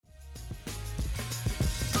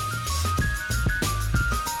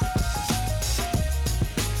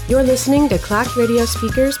You're listening to Clock Radio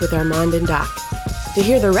Speakers with Armand and Doc. To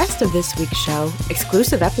hear the rest of this week's show,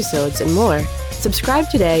 exclusive episodes, and more, subscribe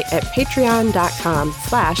today at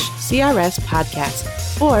patreon.com/CRS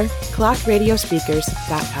podcast or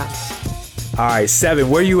clockradiospeakers.com. All right, 7.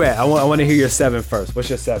 Where you at? I want to hear your 7 first. What's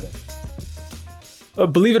your 7?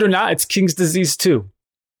 Believe it or not, it's King's Disease 2.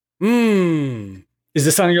 Is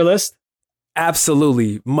this on your list?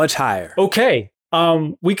 Absolutely. Much higher. Okay.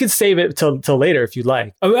 We could save it till later if you'd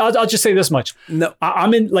like. I'll just say this much. No,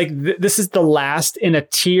 I'm in like this is the last in a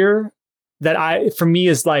tier that for me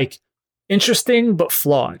is like interesting but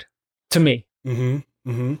flawed to me.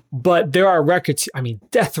 But there are records. I mean,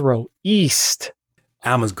 Death Row East.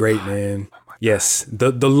 Alma's great, man. Yes,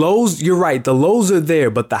 the lows. You're right. The lows are there,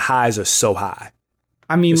 but the highs are so high.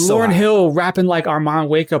 I mean, Lauryn Hill rapping like Armand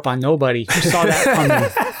Wake Up on Nobody. Who saw that coming?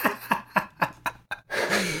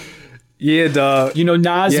 Yeah, dog. You know,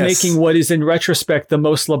 Nas making what is in retrospect the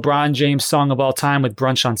most LeBron James song of all time with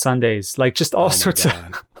Brunch on Sundays. Like just all sorts of...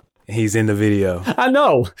 He's in the video. I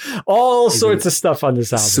know. All sorts of stuff on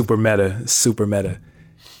this album. Super meta.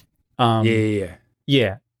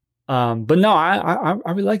 Yeah. But no, I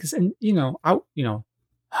really like this. And, man,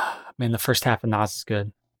 the first half of Nas is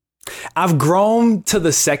good. I've grown to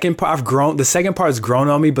the second part. The second part has grown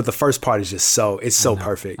on me, but the first part is just so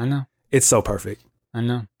perfect. I know. It's so perfect. I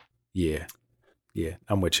know. Yeah,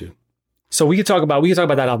 I'm with you. So we can talk about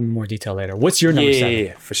that album in more detail later. What's your number 7?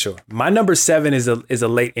 Yeah, for sure. My number 7 is a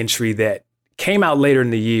late entry that came out later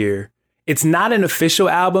in the year. It's not an official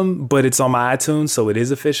album, but it's on my iTunes, so it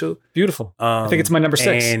is official. Beautiful. I think it's my number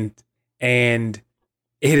 6. And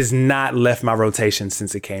it has not left my rotation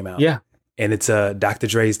since it came out. Yeah. And it's Dr.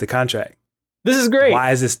 Dre's The Contract. This is great.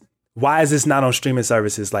 Why is this not on streaming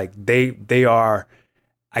services? Like they are.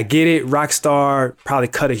 I get it. Rockstar probably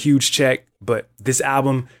cut a huge check, but this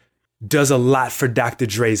album does a lot for Dr.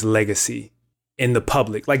 Dre's legacy in the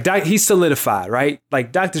public. Like he's solidified, right?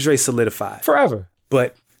 Like Dr. Dre solidified forever.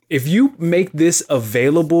 But if you make this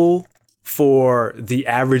available for the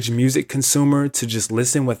average music consumer to just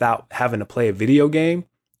listen without having to play a video game,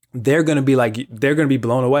 they're gonna be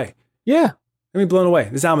blown away. Yeah, they're gonna be blown away.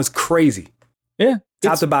 This album is crazy. Yeah.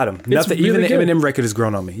 Top to bottom. Nothing. Really even the good. Eminem record has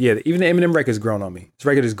grown on me. Yeah, even the Eminem record has grown on me. This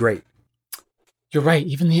record is great. You're right.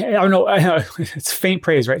 I know. It's faint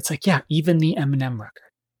praise, right? It's like, yeah, even the Eminem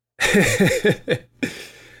record.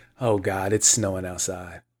 Oh God, it's snowing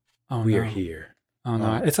outside. We are here. Oh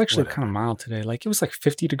no, it's actually kind of mild today. Like it was like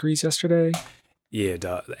 50 degrees yesterday. Yeah,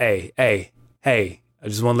 dog. Hey. I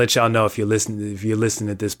just want to let y'all know if you're listening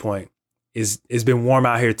at this point, it's been warm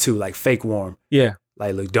out here too, like fake warm. Yeah.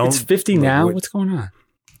 Like, look, it's 50 now. What's going on?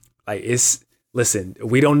 Like, listen,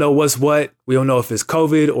 we don't know what's what. We don't know if it's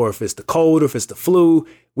COVID or if it's the cold or if it's the flu.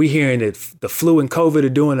 We hearing that the flu and COVID are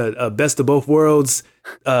doing a best of both worlds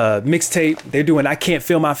mixtape. They're doing I Can't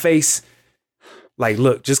Feel My Face. Like,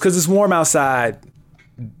 look, just because it's warm outside,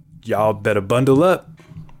 y'all better bundle up.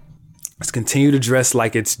 Let's continue to dress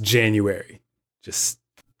like it's January. Just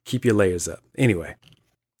keep your layers up. Anyway,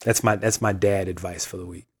 that's my dad advice for the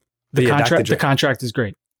week. The contract is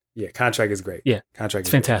great. Yeah, contract is great. Yeah, contract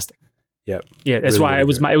is fantastic. Great. Yep. Yeah, that's really, why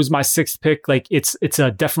really it was my 6th pick. Like it's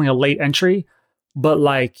definitely a late entry, but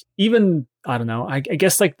like even I don't know. I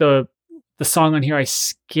guess like the song on here I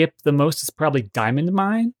skip the most is probably Diamond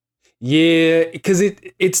Mine. Yeah, because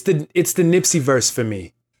it's the Nipsey verse for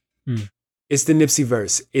me. It's the Nipsey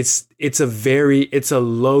verse. It's a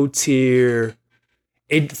low tier.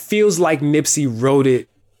 It feels like Nipsey wrote it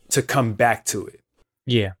to come back to it.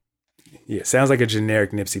 Yeah. Yeah, sounds like a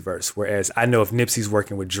generic Nipsey verse. Whereas I know if Nipsey's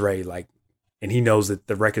working with Dre, like, and he knows that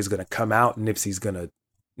the record's gonna come out, Nipsey's gonna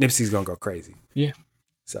go crazy. Yeah.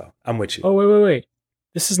 So I'm with you. Oh wait.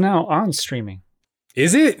 This is now on streaming.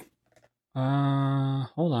 Is it?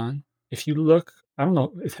 Hold on. If you look, I don't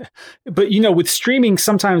know, but with streaming,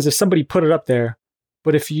 sometimes if somebody put it up there,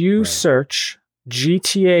 but if you search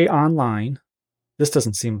GTA Online, this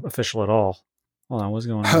doesn't seem official at all. Hold on, what's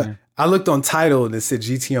going on there? I looked on Tidal and it said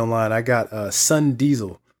GT Online. I got Sun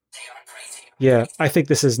Diesel. Yeah, I think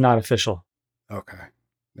this is not official. Okay.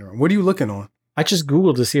 What are you looking on? I just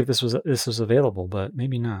Googled to see if this was available, but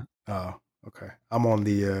maybe not. Oh, okay. I'm on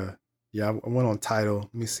the I went on Tidal.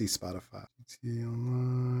 Let me see Spotify. GT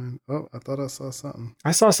Online. Oh, I thought I saw something.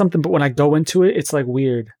 I saw something, but when I go into it, it's like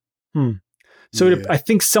weird. So I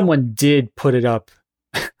think someone did put it up.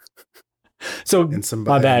 So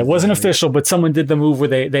my bad. It wasn't official, but someone did the move where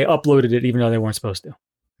they uploaded it even though they weren't supposed to.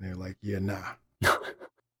 And they're like, yeah, nah.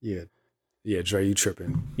 Yeah, Dre, you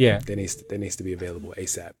tripping. Yeah. That needs to be available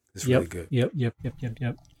ASAP. It's really good. Yep.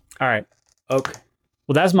 All right. Okay.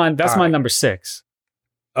 Well, that's my number 6.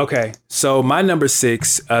 Okay, so my number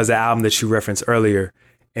 6 is an album that you referenced earlier,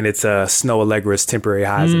 and it's Snow Allegra's "Temporary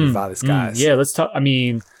Highs" and "Violet Skies." Yeah, let's talk. I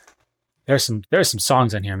mean, there's some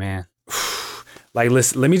songs in here, man. Like,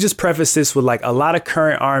 listen, let me just preface this with like a lot of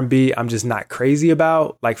current R&B I'm just not crazy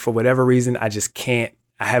about. Like, for whatever reason, I just can't.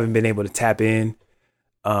 I haven't been able to tap in.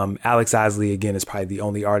 Alex Isley, again, is probably the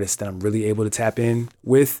only artist that I'm really able to tap in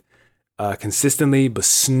with consistently. But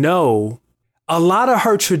Snow, a lot of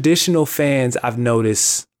her traditional fans I've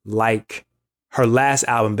noticed like her last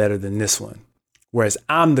album better than this one. Whereas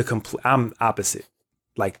I'm opposite.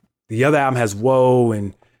 Like, the other album has Whoa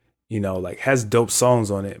and, you know, like has dope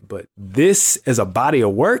songs on it. But this is a body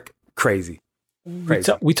of work. Crazy.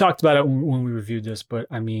 We talked about it when we reviewed this, but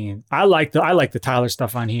I mean, I like the Tyler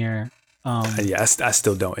stuff on here. Yeah, I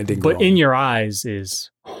still don't. It didn't. But In Your Eyes is,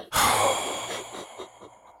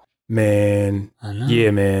 man. Yeah,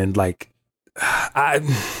 man. Like, I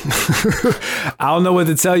don't know what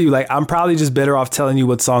to tell you. Like, I'm probably just better off telling you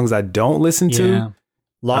what songs I don't listen to.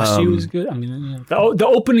 Lost You is good. I mean, the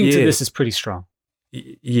opening to this is pretty strong.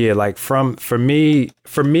 Yeah, like for me,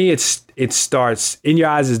 it starts. In Your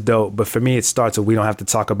Eyes is dope, but for me, it starts with We Don't Have to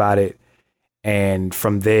Talk About It, and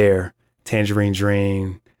from there, Tangerine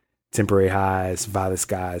Dream, Temporary Highs, Violet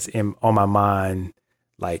Skies, and On My Mind.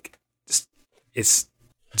 Like, it's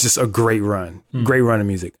just a great run, great run of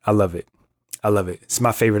music. I love it. It's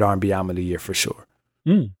my favorite R&B album of the year for sure.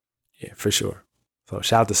 Yeah, for sure. So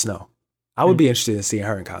shout out to Snow. I would be interested in seeing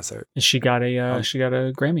her in concert. She got a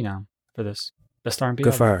Grammy now for this. Best R&B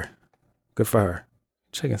Good album. Good for her.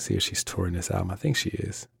 Check and see if she's touring this album. I think she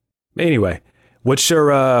is. Anyway, what's your,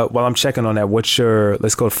 while I'm checking on that,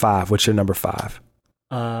 let's go to 5. What's your number 5?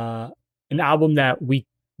 An album that we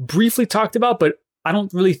briefly talked about, but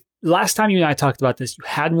last time you and I talked about this, you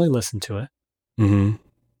hadn't really listened to it. Mm-hmm.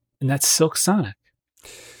 And that's Silk Sonic.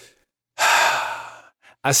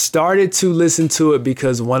 I started to listen to it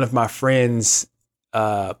because one of my friends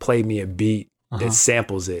played me a beat that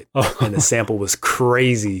samples it. And the sample was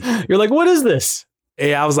crazy. You're like, what is this?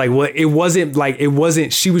 Yeah, I was like, well, it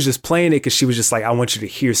wasn't, she was just playing it because she was just like, I want you to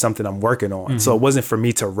hear something I'm working on. Mm-hmm. So it wasn't for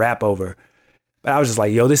me to rap over. But I was just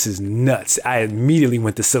like, yo, this is nuts. I immediately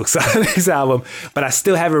went to Silk Sonic's album, but I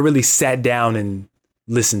still haven't really sat down and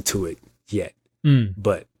listened to it yet.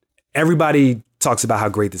 But everybody talks about how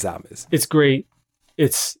great this album is. It's great.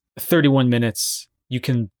 It's 31 minutes. You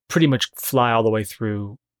can pretty much fly all the way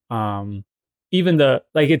through. Even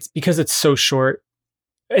it's because it's so short.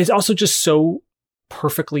 It's also just so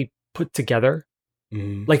perfectly put together.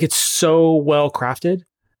 Like, it's so well crafted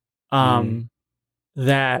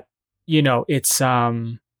that, you know, it's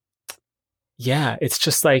it's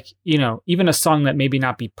just like, you know, even a song that maybe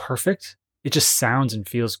not be perfect, it just sounds and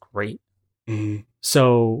feels great.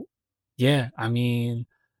 So yeah, I mean,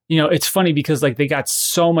 you know, it's funny because like they got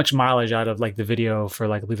so much mileage out of like the video for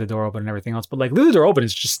like Leave the Door Open and everything else, but like Leave the Door Open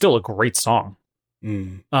is just still a great song.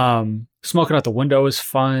 Smoking Out the Window is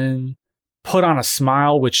fun. Put on a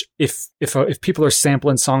Smile, which if people are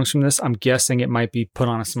sampling songs from this, I'm guessing it might be Put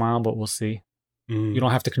on a Smile, but we'll see. You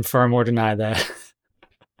don't have to confirm or deny that.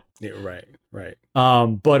 Yeah, right.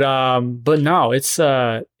 But no, it's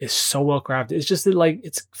so well crafted. It's just like,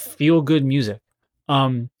 it's feel good music.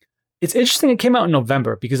 It's interesting it came out in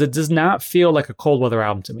November because it does not feel like a cold weather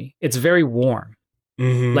album to me. It's very warm.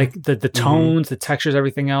 Like the tones, the textures,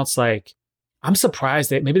 everything else. Like, I'm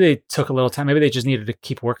surprised that maybe they took a little time. Maybe they just needed to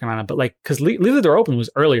keep working on it. But like, because Leave the Door Open was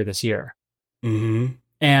earlier this year.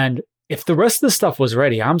 And if the rest of the stuff was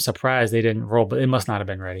ready, I'm surprised they didn't roll, but it must not have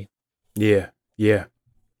been ready. Yeah.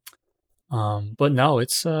 But no,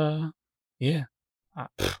 it's it's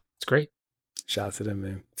great. Shout out to them,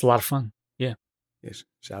 man. It's a lot of fun. Yeah.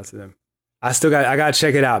 Shout out to them. I gotta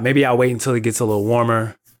check it out. Maybe I'll wait until it gets a little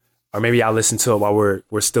warmer, or maybe I'll listen to it while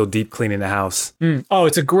we're still deep cleaning the house. Oh,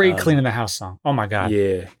 it's a great cleaning the house song. Oh my God.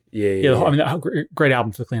 Yeah. I mean, great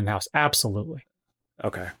album for cleaning the house. Absolutely.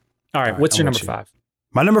 Okay. All right. What's your number 5?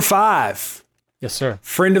 My number 5. Yes, sir.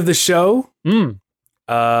 Friend of the show. I'm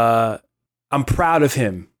proud of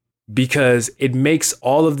him because it makes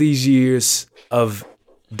all of these years of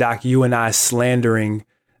Doc, you and I slandering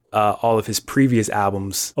all of his previous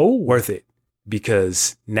albums worth it,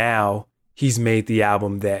 because now he's made the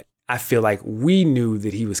album that I feel like we knew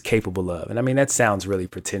that he was capable of. And I mean, that sounds really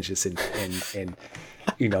pretentious and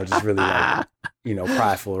you know, just really like, you know,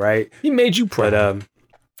 prideful, right? He made you proud.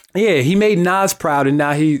 But yeah, he made Nas proud, and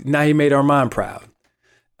now he made Armand proud.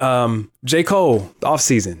 J. Cole, the off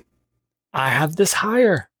season. I have this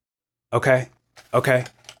higher. Okay.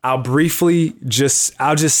 I'll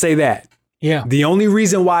just say that. Yeah. The only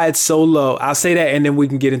reason why it's so low, I'll say that, and then we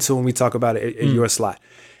can get into when we talk about it in your slot.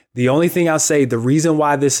 The only thing I'll say, the reason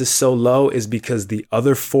why this is so low is because the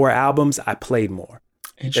other 4 albums I played more.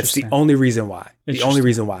 That's the only reason why. The only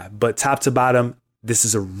reason why. But top to bottom, this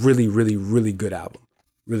is a really, really, really good album.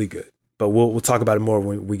 Really good. But we'll talk about it more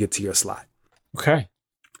when we get to your slot. Okay.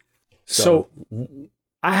 So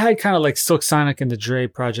I had kind of like Silk Sonic and the Dre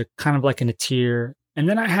project, kind of like in a tier. And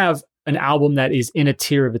then I have an album that is in a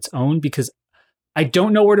tier of its own because I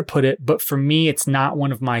don't know where to put it. But for me, it's not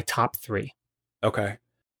one of my top 3. Okay.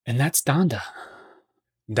 And that's Donda.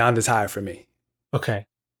 Donda's higher for me. Okay.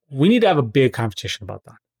 We need to have a big competition about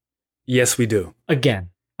Donda. Yes, we do. Again,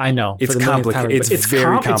 I know. It's complicated. It's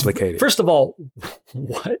very complicated. First of all,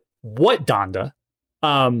 what Donda?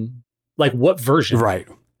 Like what version? Right.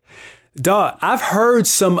 Dog, I've heard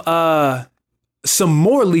some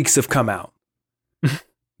more leaks have come out.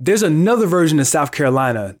 There's another version in South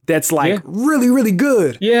Carolina that's like really, really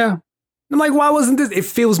good. Yeah. I'm like, why wasn't this? It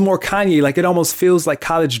feels more Kanye. Like it almost feels like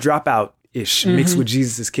College Dropout-ish mixed with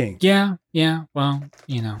Jesus is King. Yeah. Yeah. Well,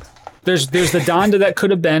 there's the Donda that could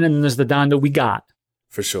have been, and there's the Donda we got.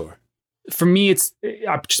 For sure. For me,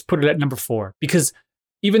 I just put it at number 4 because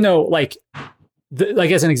even though like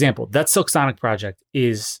as an example, that Silk Sonic project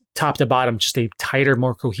is top to bottom, just a tighter,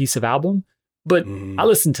 more cohesive album. But I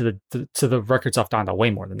listened to the records off Donda way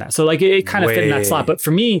more than that. So like it kind of fit in that slot. But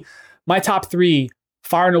for me, my top 3,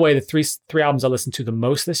 far and away, the three albums I listened to the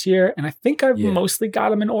most this year. And I think I've mostly got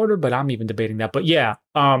them in order, but I'm even debating that. But yeah,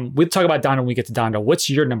 we'll talk about Donda when we get to Donda.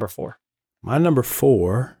 What's your number 4? My number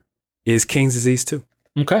 4 is King's Disease 2.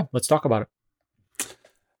 Okay, let's talk about it.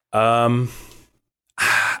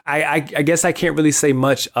 I guess I can't really say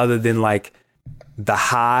much other than like the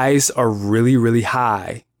highs are really, really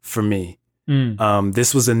high for me.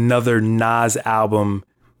 This was another Nas album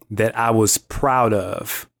that I was proud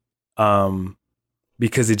of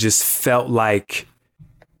because it just felt like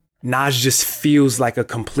Nas just feels like a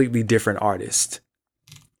completely different artist.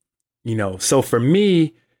 So for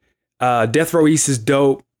me, Death Row East is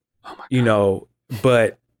dope,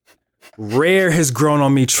 but Rare has grown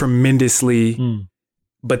on me tremendously.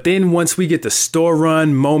 But then once we get the Store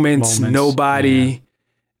Run, Moments Nobody,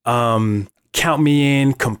 Count Me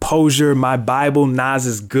In, Composure, My Bible, Nas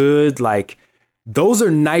Is Good. Like those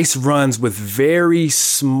are nice runs with very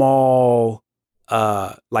small,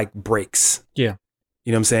 like breaks. Yeah.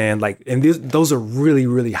 You know what I'm saying? Like, and those are really,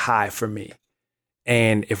 really high for me.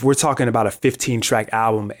 And if we're talking about a 15-track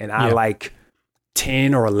album and I like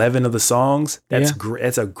 10 or 11 of the songs, that's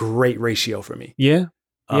that's a great ratio for me. Yeah.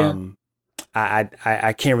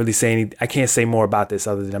 I can't really say I can't say more about this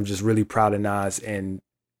other than I'm just really proud of Nas and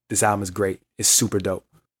this album is great. It's super dope.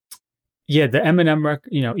 Yeah, the Eminem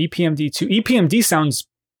record, EPMD 2. EPMD sounds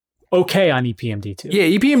okay on EPMD 2. Yeah,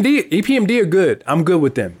 EPMD are good. I'm good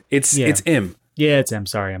with them. It's M. Yeah, it's M.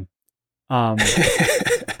 Sorry, M.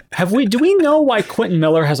 Do we know why Quentin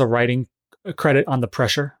Miller has a writing credit on The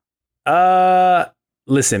Pressure?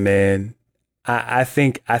 Listen, man. I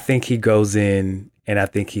think he goes in and I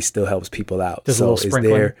think he still helps people out. There's a little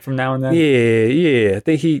sprinkling from now and then. Yeah. I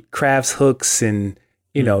think he crafts hooks and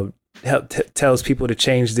tells people to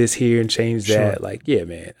change this here and change that. Sure. Like, yeah,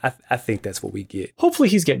 man. I think that's what we get. Hopefully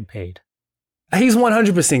he's getting paid. He's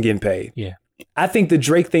 100% getting paid. Yeah. I think the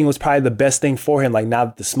Drake thing was probably the best thing for him. Like now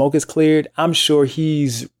that the smoke is cleared, I'm sure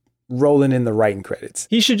he's rolling in the writing credits.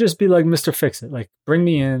 He should just be like Mr. Fix-It. Like, bring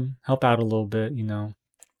me in, help out a little bit,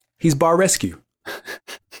 He's Bar Rescue.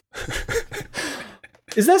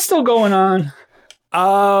 Is that still going on?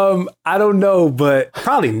 I don't know, but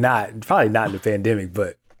probably not. Probably not in the pandemic,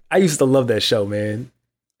 but I used to love that show, man.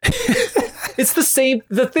 It's the same.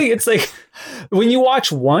 The thing, it's like when you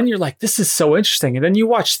watch one, you're like, this is so interesting. And then you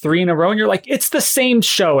watch 3 in a row and you're like, it's the same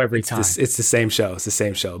show every time. It's the same show. It's the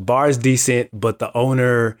same show. Bar is decent, but the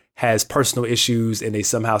owner has personal issues and they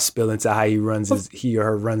somehow spill into how he or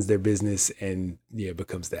her runs their business. And it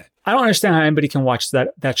becomes that. I don't understand how anybody can watch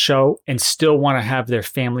that show and still want to have their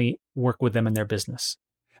family work with them in their business.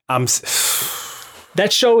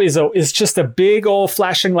 That show is just a big old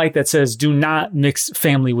flashing light that says, do not mix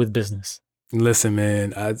family with business. Listen,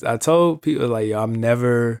 man, I told people like, yo, I'm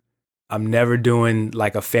never doing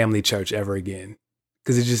like a family church ever again.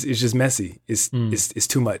 Cause it's just messy. It's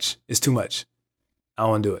too much. It's too much. I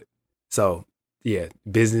don't want to do it. So yeah,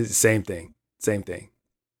 business, same thing.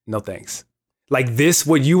 No thanks. Like this,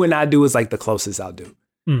 what you and I do is like the closest I'll do.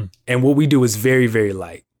 And what we do is very, very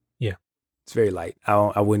light. Yeah. It's very light.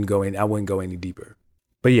 I wouldn't go any deeper.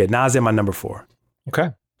 But yeah, Nas in my number 4. Okay.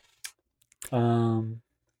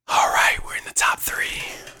 All right, we're in the top 3.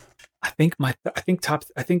 I think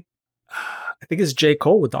it's J.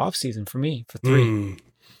 Cole with the off season for me for 3.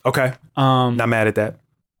 Okay. Not mad at that.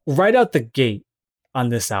 Right out the gate, on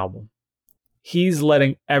this album. He's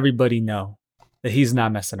letting everybody know that he's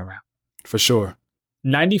not messing around. For sure.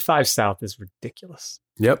 95 South is ridiculous.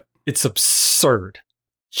 Yep. It's absurd.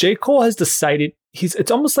 J. Cole has decided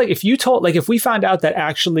it's almost like if we found out that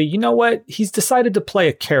actually, you know what, he's decided to play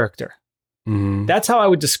a character. Mm-hmm. That's how I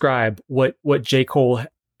would describe what J. Cole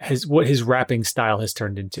what his rapping style has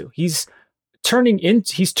turned into. He's turned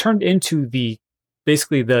into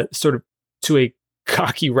basically the sort of to a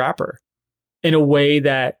cocky rapper in a way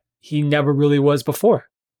that he never really was before.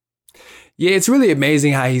 Yeah, it's really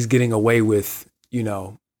amazing how he's getting away with,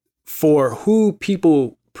 for who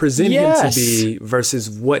people present him to be versus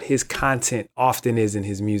what his content often is in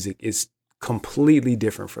his music is completely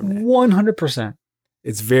different from that. 100%.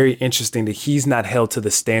 It's very interesting that he's not held to the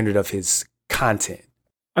standard of his content.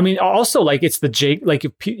 I mean, also like it's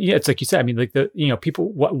it's like you said, I mean, like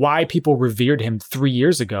why people revered him 3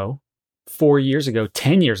 years ago, 4 years ago,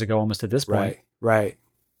 10 years ago, almost at this point. Right.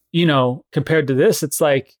 Compared to this, it's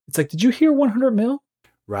like, did you hear 100 Mil?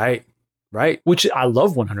 Right. Which I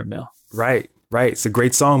love 100 Mil. Right. It's a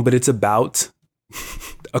great song, but it's about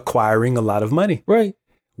acquiring a lot of money. Right.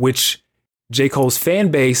 Which J. Cole's fan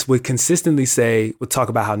base would consistently would talk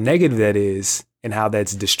about how negative that is and how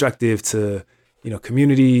that's destructive to,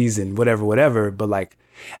 communities and whatever. But like,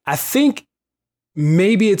 I think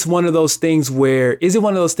maybe it's one of those things where,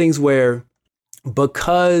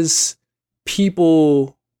 because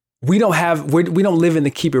people, we don't live in the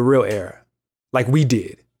keep it real era like we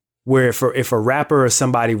did, where if a rapper or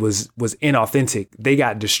somebody was inauthentic, they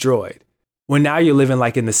got destroyed. Well, now you're living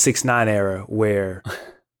like in the 6ix9ine era where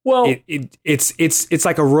it's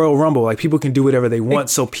like a Royal Rumble. Like people can do whatever they want.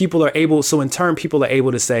 So in turn, people are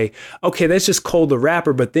able to say, okay, that's just Cole the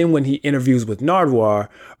rapper. But then when he interviews with Nardwuar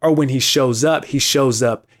or when he shows up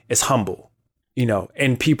as humble,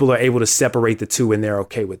 and people are able to separate the two and they're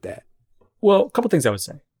okay with that. Well, a couple things I would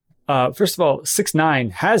say. First of all,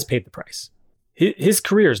 6ix9ine has paid the price. His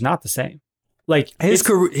career is not the same. Like it's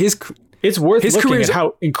worth looking at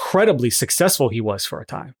how incredibly successful he was for a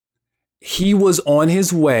time. He was on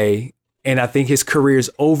his way, and I think his career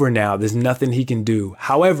is over now. There's nothing he can do.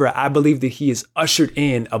 However, I believe that he has ushered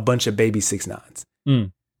in a bunch of baby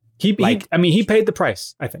 6ix9ines. He paid the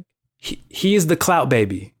price, I think. He is the clout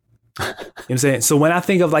baby. You know what I'm saying? So when I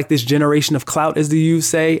think of like this generation of clout, as the youth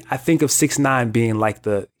say, I think of 6ix9ine being like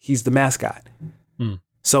he's the mascot.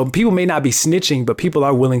 So people may not be snitching, but people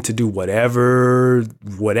are willing to do whatever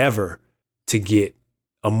to get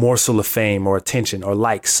a morsel of fame or attention or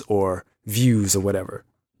likes or views or whatever.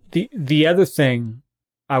 The other thing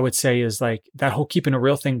I would say is like that whole keeping it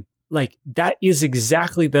real thing, like that is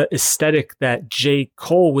exactly the aesthetic that J.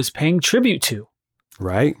 Cole was paying tribute to.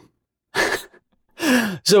 Right.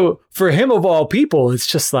 So for him of all people, it's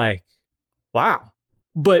just like, wow.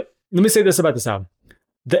 But let me say this about this album.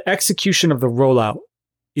 The execution of the rollout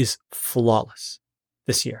is flawless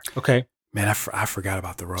this year. Okay. Man, I forgot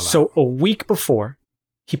about the rollout. So a week before,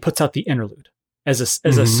 he puts out the interlude as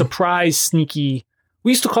a surprise, sneaky.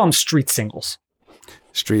 We used to call them street singles.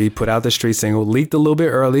 He put out the street single, leaked a little bit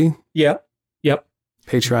early. Yeah. Yep.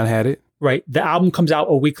 Patreon had it. Right. The album comes out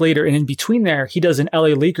a week later, and in between there, he does an LA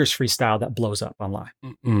Lakers freestyle that blows up online.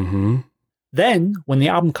 Mm-hmm. Then, when the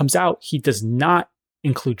album comes out, he does not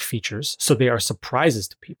include features, so they are surprises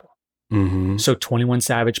to people. Mm-hmm. So 21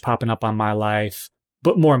 Savage popping up on My Life,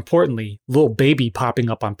 but more importantly, Lil Baby popping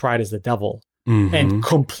up on Pride is the Devil, and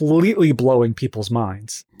completely blowing people's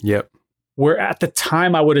minds. Yep. Where at the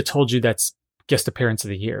time, I would have told you that's guest appearance of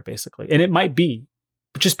the year, basically. And it might be,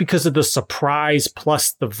 but just because of the surprise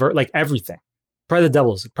plus the like everything. Pride is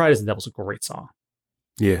the Devil's a great song.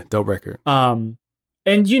 Yeah, dope record. And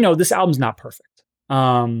this album's not perfect.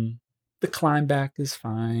 The Climb Back is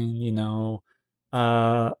fine,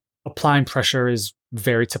 Applying Pressure is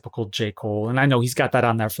very typical J. Cole, and I know he's got that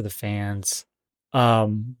on there for the fans.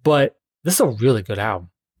 But this is a really good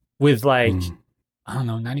album with I don't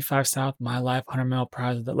know, 95 South, My Life, 100 Mil,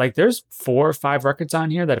 Pride. Like there's 4 or 5 records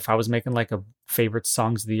on here that if I was making like a favorite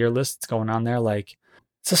songs of the year list, it's going on there. Like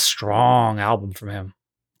it's a strong album from him.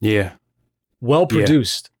 Yeah. Well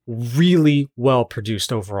produced, really well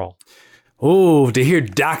produced overall. Oh, to hear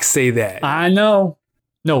Doc say that. I know.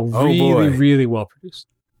 No, really, really well produced.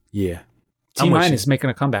 Yeah. T-Minus is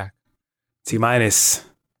making a comeback. T-Minus.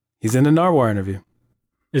 He's in the Nardwuar interview.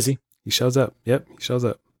 Is he? He shows up. Yep, he shows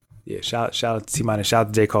up. Yeah, shout out to T-Minus. Shout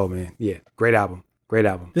out to J. Cole, man. Yeah, great album. Great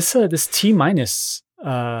album. This T-Minus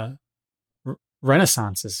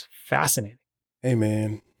renaissance is fascinating. Hey,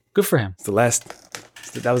 man. Good for him.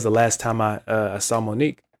 That was the last time I saw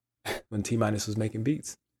Monique when T-Minus was making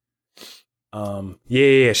beats.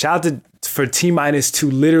 Yeah. Shout out for T-Minus to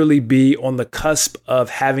literally be on the cusp of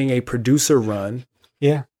having a producer run.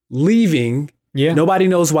 Yeah. Leaving. Yeah. Nobody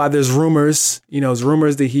knows why. There's rumors, there's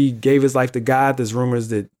rumors that he gave his life to God. There's rumors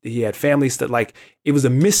that he had family stuff. Like, it was a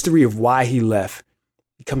mystery of why he left.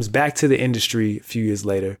 He comes back to the industry a few years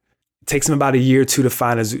later. It takes him about a year or two to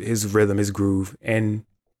find his rhythm, his groove, and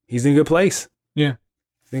he's in a good place. Yeah.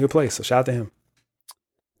 He's in a good place. So shout out to him.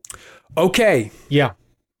 Okay. Yeah.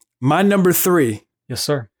 My number 3. Yes,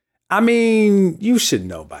 sir. I mean, you should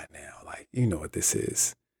know by now. Like, you know what this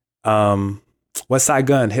is. West Side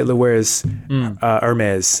Gun, Hitler Wears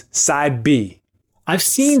Hermes. Side B. I've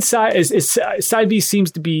seen Side B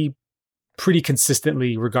seems to be pretty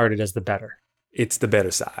consistently regarded as the better. It's the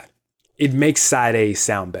better side. It makes Side A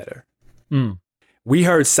sound better. We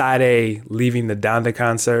heard Side A leaving the Donda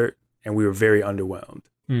concert, and we were very underwhelmed.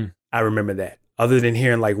 I remember that. Other than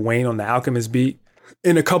hearing like Wayne on the Alchemist beat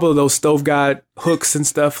and a couple of those Stove God hooks and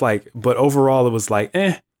stuff, like, but overall it was like,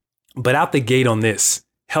 But out the gate on this,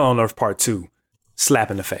 Hell on Earth Part 2, slap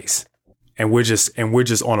in the face. And we're just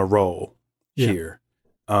on a roll here.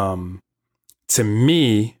 To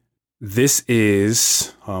me, this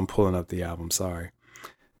is, I'm pulling up the album, sorry.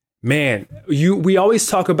 Man, we always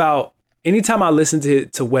talk about, anytime I listen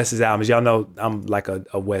to Wes's albums, y'all know I'm like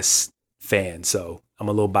a Wes fan, so I'm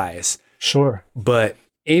a little biased. Sure. But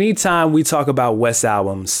anytime we talk about Wes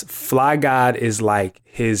albums, Fly God is like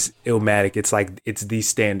his Illmatic. It's like, it's the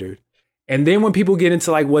standard. And then when people get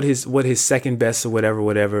into like what his second best or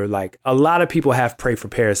whatever, like a lot of people have Pray for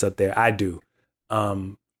Paris up there. I do.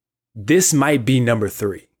 This might be number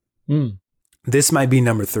 3. This might be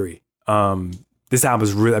number 3. This album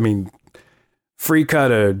is really, I mean, Free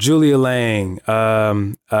Cutter, Julia Lang,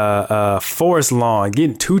 Forest Lawn,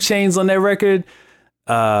 getting 2 Chainz on that record,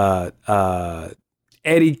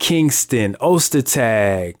 Eddie Kingston,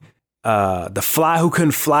 Ostertag, The Fly Who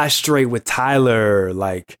Couldn't Fly Straight with Tyler.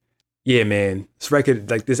 Like, yeah, man, this record,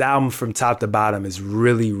 like this album from top to bottom is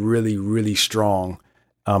really, really, really strong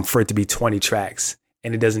for it to be 20 tracks.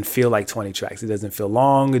 And it doesn't feel like 20 tracks. It doesn't feel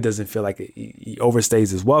long. It doesn't feel like he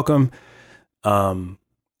overstays his welcome.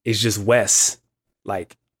 It's just Wes.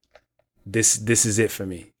 Like, this is it for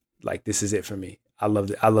me. Like, this is it for me. I love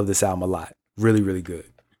this album a lot. Really, really good.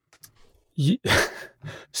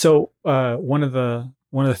 So one of the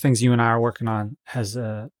things you and I are working on has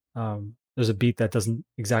there's a beat that doesn't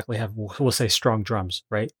exactly have, we'll say, strong drums,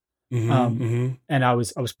 right? And I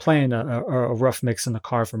was playing a rough mix in the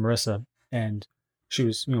car for Marissa, and she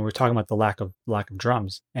was, we were talking about the lack of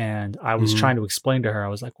drums, and I was trying to explain to her. I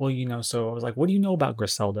was like, well, so I was like, what do you know about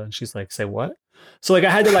Griselda? And she's like, say what? So like I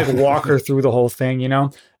had to like walk her through the whole thing,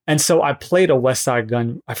 And so I played a West Side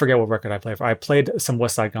Gun. I forget what record I played for. I played some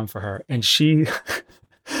West Side Gun for her, and she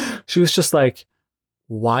was just like,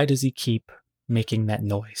 why does he keep making that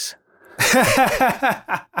noise?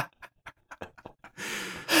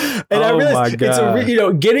 And I realized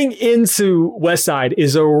it's getting into West Side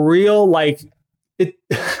is a real, like, it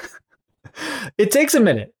it takes a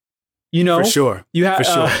minute, For sure. You have, for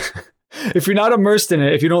sure. If you're not immersed in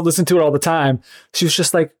it, if you don't listen to it all the time, she was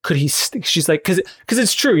just like, could he? She's like, because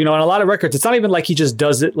it's true, on a lot of records, it's not even like he just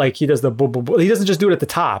does it like he does the boom, boom, boom. He doesn't just do it at the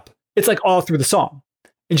top. It's like all through the song,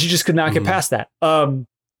 and she just could not get past that.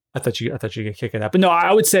 I thought you get kicked at that, but no,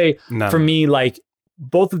 I would say for me, like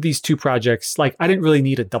both of these 2 projects, like I didn't really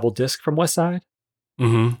need a double disc from West Side,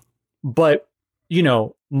 but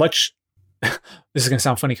much. This is gonna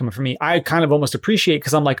sound funny coming from me. I kind of almost appreciate,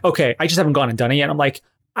 because I'm like, okay, I just haven't gone and done it yet. I'm like,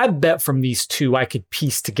 I bet from these 2, I could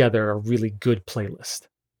piece together a really good playlist.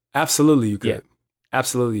 Absolutely, you could. Yeah.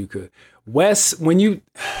 Absolutely, you could. Wes,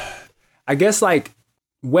 I guess like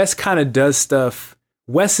Wes kind of does stuff.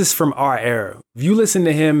 Wes is from our era. If you listen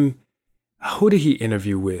to him, who did he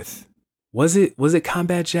interview with? Was it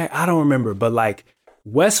Combat Jack? I don't remember. But like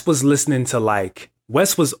Wes was listening to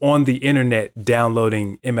Wes was on the internet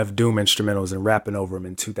downloading MF Doom instrumentals and rapping over them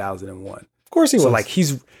in 2001. Of course he was. So like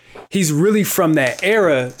he's really from that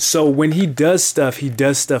era. So when he does stuff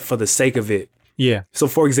for the sake of it. Yeah. So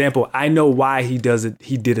for example, I know why he does it.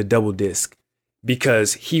 He did a double disc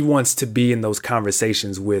because he wants to be in those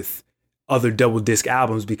conversations with other double disc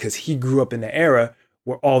albums, because he grew up in the era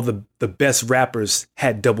where all the best rappers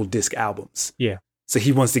had double disc albums. Yeah. So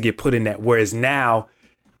he wants to get put in that. Whereas now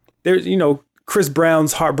there's, Chris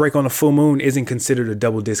Brown's Heartbreak on a Full Moon isn't considered a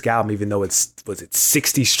double disc album, even though it's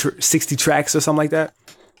 60 tracks or something like that.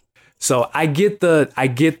 So I get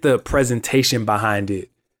the presentation behind it.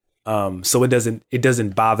 So it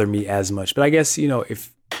doesn't bother me as much. But I guess,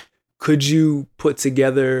 could you put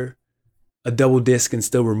together a double disc and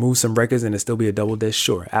still remove some records and it still be a double disc?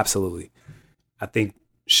 Sure, absolutely. I think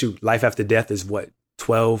shoot, Life After Death is what,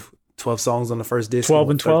 12 songs on the first disc, 12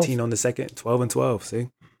 and 12, 13 on the second, 12 and 12. See,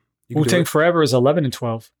 Wu-Tang Forever is 11 and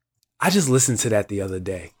 12. I just listened to that the other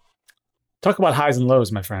day. Talk about highs and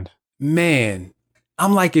lows, my friend. Man,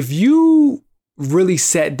 I'm like, if you really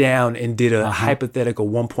sat down and did a hypothetical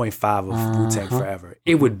 1.5 of Wu-Tang Forever,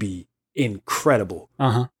 it would be incredible.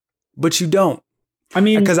 But you don't. I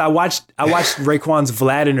mean, because I watched Raekwon's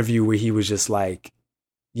Vlad interview where he was just like,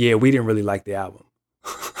 yeah, we didn't really like the album.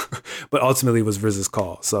 But ultimately it was RZA's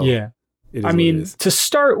call. So yeah. I mean, to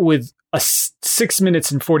start with 6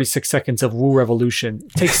 minutes and 46 seconds of Wu Revolution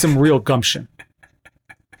takes some real gumption.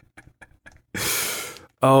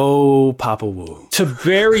 Oh, Papa Wu.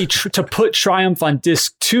 To put Triumph on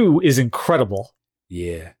disc 2 is incredible.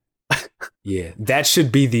 Yeah. Yeah. That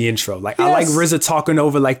should be the intro. Like, yes. I like RZA talking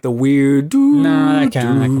over like the weird.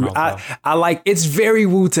 I like, it's very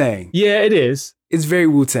Wu-Tang. Yeah, it is. It's very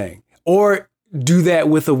Wu-Tang. Or do that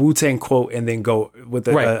with a Wu-Tang quote and then go with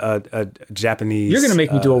a Japanese. You're going to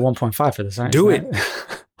make me do a 1.5 for this, aren't you? Do it.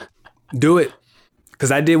 Do it.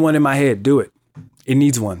 Because I did one in my head. Do it. It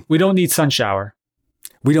needs one. We don't need Sun Shower.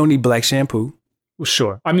 We don't need Black Shampoo. Well,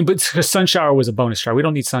 sure. I mean, but because Sun Shower was a bonus track. We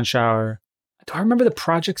don't need Sun Shower. Do I remember the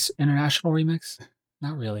Projects International remix?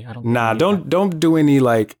 Not really. I don't. Nah, don't do any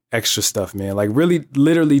like extra stuff, man. Like really,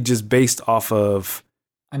 literally just based off of.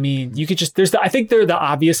 I mean, you could just, I think they're the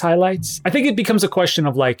obvious highlights. I think it becomes a question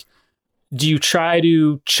of like, do you try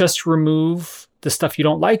to just remove the stuff you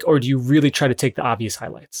don't like, or do you really try to take the obvious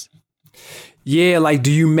highlights? Yeah, like,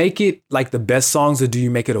 do you make it like the best songs, or do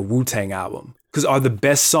you make it a Wu-Tang album? Because are the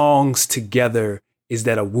best songs together, is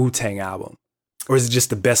that a Wu-Tang album? Or is it just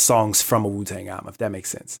the best songs from a Wu-Tang album, if that makes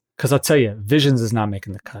sense? Because I'll tell you, Visions is not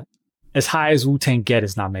making the cut. As High as Wu-Tang Get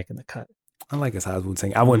is not making the cut. I like As High as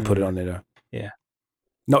Wu-Tang. I wouldn't put it on there, though. Yeah.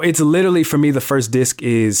 No, it's literally, for me, the first disc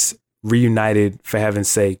is Reunited, For Heaven's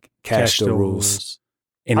Sake, Cash Still Rules.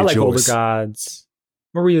 And I like Older Gods.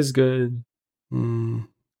 Maria's good.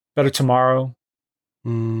 Better Tomorrow.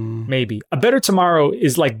 Maybe. A Better Tomorrow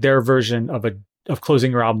is like their version of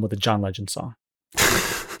closing your album with a John Legend song.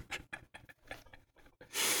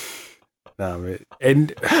 Nah, man.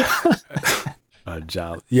 And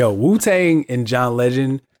Wu-Tang and John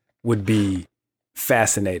Legend would be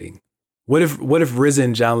fascinating. What if RZA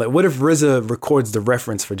and John Legend? What if RZA records the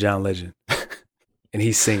reference for John Legend, and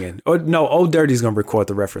he's singing? Or no, Old Dirty's gonna record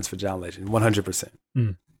the reference for John Legend, 100%.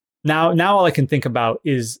 Now all I can think about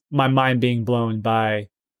is my mind being blown by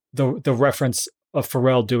the reference of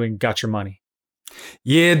Pharrell doing "Got Your Money."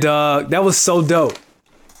 Yeah, dog, that was so dope.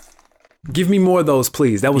 Give me more of those,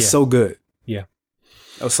 please. That was so good. Yeah,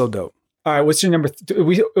 that was so dope. All right, what's your number?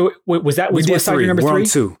 Was West Side your number 3? We're on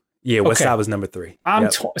 2. Yeah, West Side was number 3.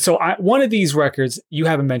 One of these records you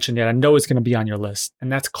haven't mentioned yet. I know it's going to be on your list,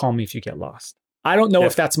 and that's "Call Me If You Get Lost." I don't know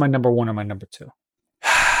if that's my number 1 or my number 2.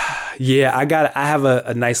 Yeah, I have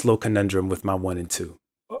a nice little conundrum with my 1 and 2.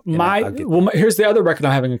 Here's the other record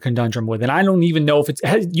I'm having a conundrum with, and I don't even know if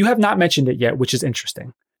you have not mentioned it yet, which is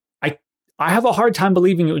interesting. I have a hard time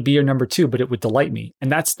believing it would be your number 2, but it would delight me,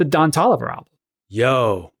 and that's the Don Toliver album.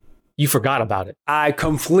 Yo. You forgot about it. I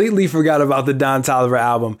completely forgot about the Don Toliver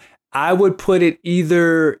album. I would put it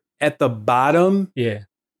either at the bottom,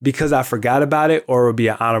 because I forgot about it, or it would be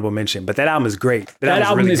an honorable mention. But that album is great. That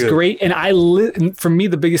album is really great, and for me,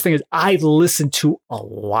 the biggest thing is I listened to a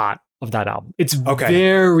lot of that album. It's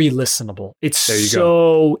very listenable. It's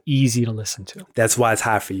so easy to listen to. That's why it's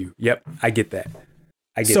high for you. Yep, I get that.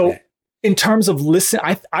 That. In terms of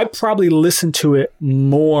I probably listen to it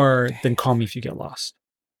more than "Call Me If You Get Lost."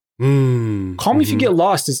 "Call Me If You Get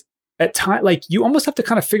Lost" is at time, like, you almost have to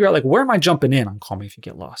kind of figure out, like, where am I jumping in on "Call Me If You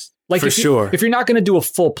Get Lost"? Like, if you're not going to do a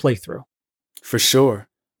full playthrough. For sure.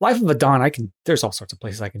 Life of a Don, there's all sorts of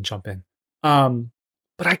places I can jump in.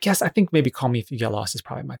 But I think maybe "Call Me If You Get Lost" is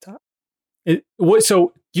probably my top.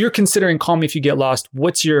 So you're considering "Call Me If You Get Lost."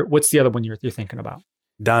 What's the other one you're thinking about?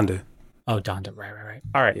 Donda. Oh, Donda. Right.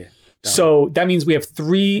 All right. Yeah, so that means we have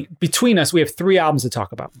 3 between us. We have 3 albums to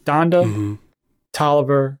talk about: Donda,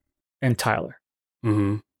 Toliver, and Tyler.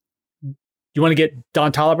 You want to get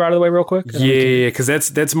Don Toliver out of the way real quick? Yeah, because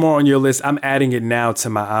that's more on your list. I'm adding it now to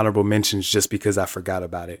my honorable mentions just because I forgot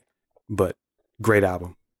about it. But great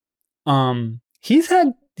album. He's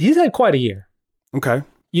had quite a year. Okay.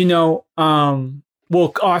 I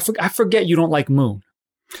forget you don't like Moon.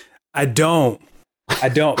 I don't.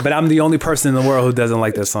 But I'm the only person in the world who doesn't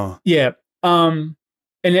like that song. Yeah. And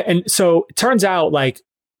so it turns out, like,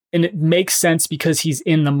 and it makes sense because he's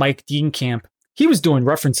in the Mike Dean camp. He was doing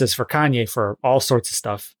references for Kanye for all sorts of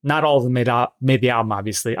stuff. Not all of them made the album,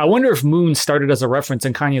 obviously. I wonder if Moon started as a reference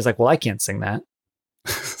and Kanye's like, well, I can't sing that.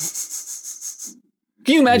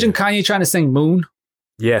 Can you imagine Kanye trying to sing Moon?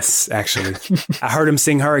 Yes, actually. I heard him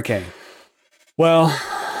sing Hurricane. Well,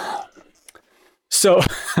 so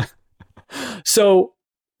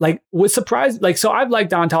like was surprised. Like, so I've liked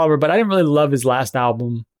Don Toliver, but I didn't really love his last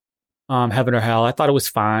album, Heaven or Hell. I thought it was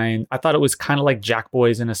fine. I thought it was kind of like Jack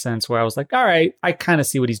Boys in a sense, where I was like, all right, I kind of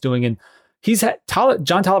see what he's doing. And John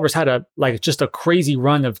Toliver's had just a crazy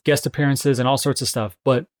run of guest appearances and all sorts of stuff.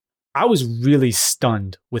 But I was really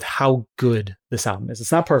stunned with how good this album is.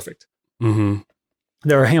 It's not perfect. Mm-hmm.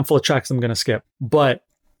 There are a handful of tracks I'm going to skip, but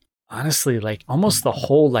honestly, like almost the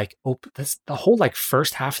whole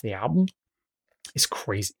first half of the album is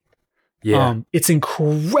crazy. Yeah. It's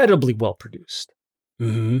incredibly well produced.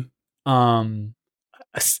 Mm-hmm.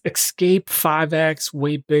 Escape 5X,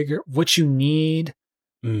 Way Bigger, What You Need,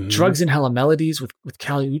 Drugs and Hella Melodies with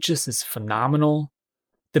Kali Uchis is phenomenal.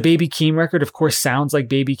 The Baby Keem record, of course, sounds like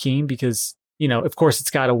Baby Keem because, of course, it's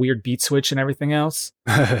got a weird beat switch and everything else.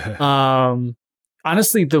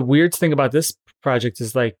 Honestly, the weird thing about this project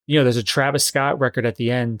is like, there's a Travis Scott record at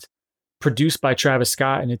the end produced by Travis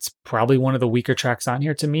Scott, and it's probably one of the weaker tracks on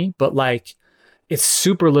here to me, but like it's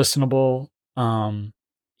super listenable.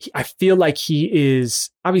 I feel like he is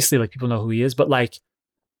obviously like people know who he is, but like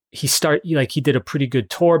he did a pretty good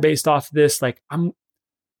tour based off of this. Like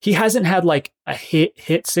he hasn't had like a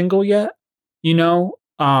hit single yet,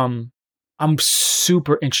 I'm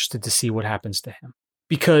super interested to see what happens to him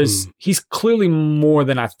because he's clearly more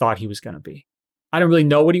than I thought he was going to be. I don't really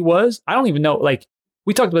know what he was. I don't even know. Like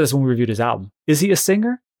we talked about this when we reviewed his album. Is he a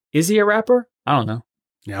singer? Is he a rapper? I don't know.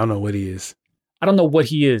 Yeah, I don't know what he is. I don't know what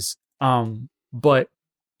he is. But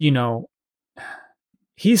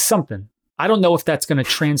he's something. I don't know if that's going to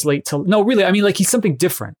translate to, no, really. I mean, like he's something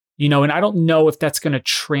different, and I don't know if that's going to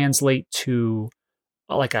translate to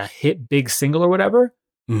like a hit big single or whatever.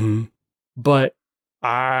 Mm-hmm. But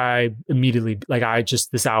I immediately,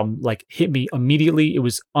 this album like hit me immediately. It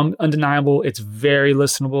was undeniable. It's very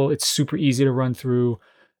listenable. It's super easy to run through.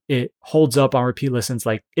 It holds up on repeat listens.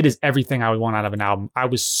 Like it is everything I would want out of an album. I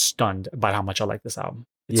was stunned by how much I like this album.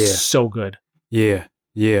 It's so good. Yeah.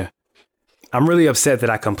 Yeah. I'm really upset that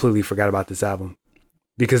I completely forgot about this album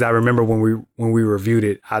because I remember when we reviewed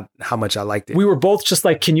it, how much I liked it. We were both just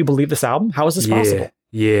like, can you believe this album? How is this possible?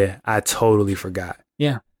 Yeah. I totally forgot.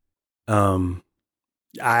 Yeah.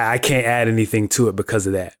 I can't add anything to it because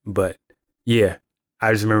of that. But yeah,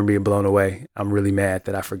 I just remember being blown away. I'm really mad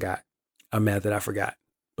that I forgot.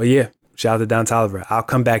 But yeah, shout out to Don Toliver. I'll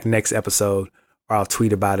come back next episode or I'll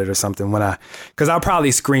tweet about it or something because I'll probably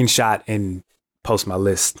screenshot and post my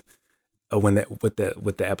list with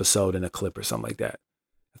the episode in a clip or something like that.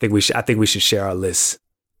 I think we should share our lists.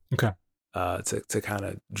 Okay. To kind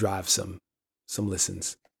of drive some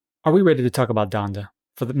listens. Are we ready to talk about Donda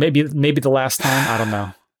for maybe the last time? I don't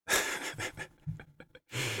know.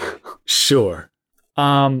 Sure.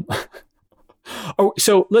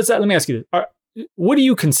 So let me ask you this. What do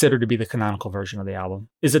you consider to be the canonical version of the album?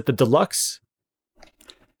 Is it the deluxe?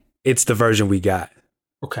 It's the version we got.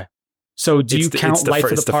 Okay. So do you count Life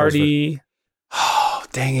of the Party? Oh,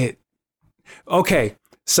 dang it. Okay.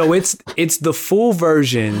 So it's the full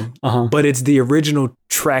version, but it's the original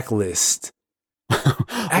track list.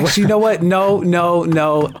 Actually, you know what?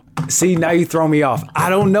 No. See, now you throw me off. I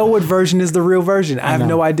don't know what version is the real version. I have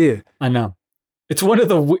no idea. I know. It's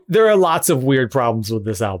there are lots of weird problems with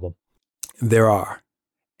this album. There are.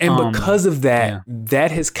 And because of that,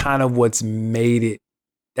 that has kind of what's made it.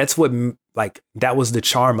 That's what, like, that was the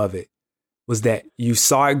charm of it, was that you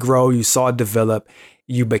saw it grow, you saw it develop,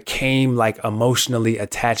 you became like emotionally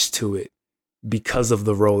attached to it because of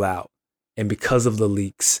the rollout and because of the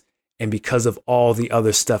leaks and because of all the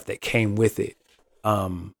other stuff that came with it.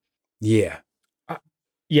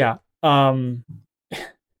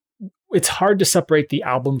 It's hard to separate the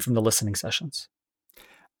album from the listening sessions.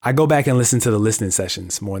 I go back and listen to the listening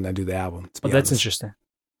sessions more than I do the album. That's interesting.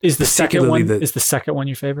 Is the second one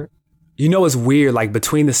your favorite? It's weird. Like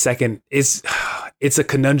between the second, it's a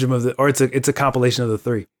conundrum it's a compilation of the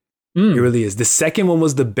three. It really is. The second one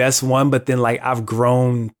was the best one, but then like I've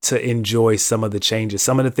grown to enjoy some of the changes.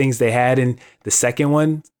 Some of the things they had in the second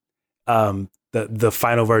one, the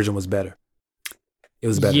final version was better. It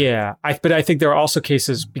was better. Yeah, but I think there are also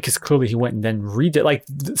cases because clearly he went and then redid like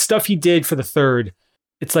the stuff he did for the third.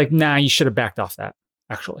 It's like, nah, you should have backed off that.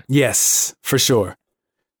 Actually, yes, for sure.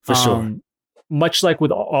 Much like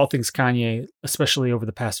with all things Kanye, especially over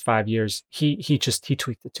the past 5 years, he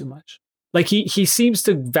tweaked it too much. Like he seems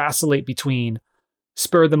to vacillate between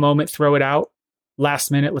spur of the moment, throw it out, last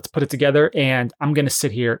minute, let's put it together, and I'm gonna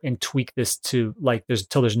sit here and tweak this to like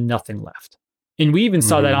till there's nothing left. And we even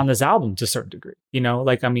saw that Mhm. on this album to a certain degree, you know,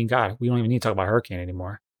 like, I mean, God, we don't even need to talk about Hurricane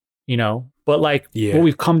anymore, you know, but like Yeah. what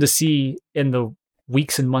we've come to see in the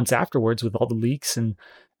weeks and months afterwards with all the leaks and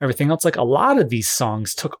everything else, like a lot of these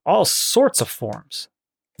songs took all sorts of forms.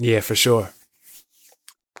 Yeah, for sure.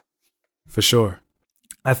 For sure.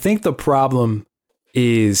 I think the problem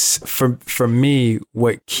is for me,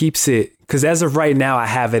 what keeps it, because as of right now, I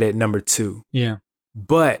have it at number 2. Yeah.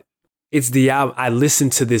 But it's the album. I listen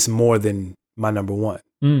to this more than my number 1.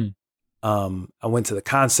 Mm. I went to the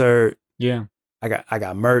concert. Yeah. I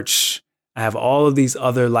got merch. I have all of these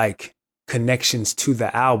other like connections to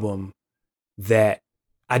the album that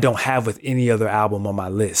I don't have with any other album on my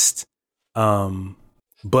list.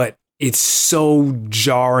 But it's so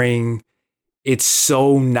jarring. It's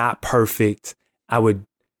so not perfect. I would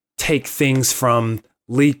take things from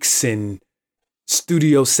leaks and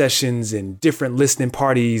studio sessions and different listening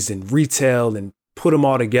parties and retail and put them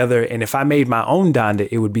all together. And if I made my own Donda,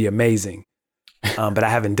 it would be amazing. But I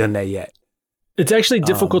haven't done that yet. It's actually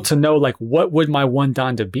difficult to know, like, what would my one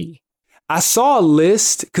Donda be? I saw a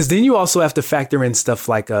list, because then you also have to factor in stuff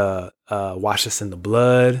like Wash Us in the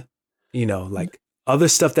Blood, you know, like other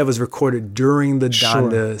stuff that was recorded during the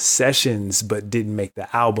Donda sessions but didn't make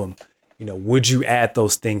the album. You know, would you add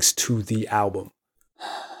those things to the album?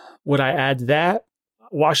 Would I add that?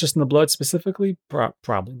 Wash Us in the Blood specifically?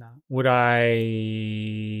 Probably not. Would I...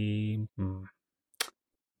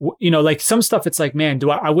 You know, like some stuff, it's like, man,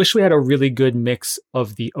 I wish we had a really good mix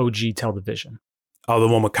of the OG Tell the Vision. Oh, the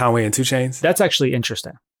one with Conway and 2 Chainz? That's actually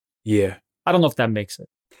interesting. Yeah. I don't know if that makes it.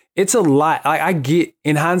 It's a lot. I get,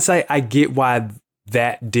 in hindsight, I get why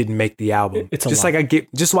that didn't make the album. It's a just lot. like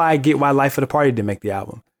I get why Life of the Party didn't make the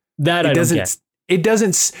album. That I don't get. It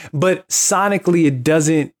doesn't, but sonically it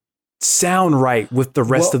doesn't sound right with the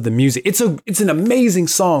rest of the music. It's an amazing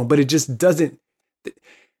song, but it just doesn't.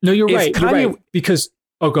 No, you're If right. Kanye- You're right. Because,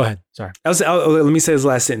 go ahead. Sorry. Let me say this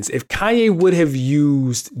last sentence. If Kanye would have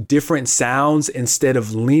used different sounds instead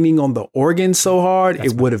of leaning on the organ so hard,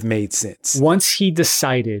 it would have made sense. Once he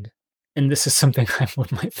decided, and this is something I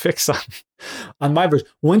might fix on my version.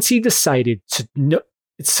 Once he decided to know,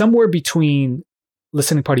 it's somewhere between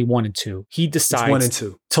Listening Party 1 and 2. He decides 1 and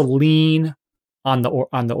 2 to lean on the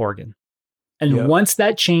organ. And once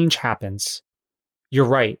that change happens, you're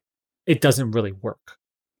right. It doesn't really work.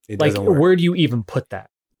 It Like, doesn't work. where do you even put that?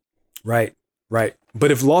 Right.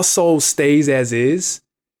 But if Lost Soul stays as is,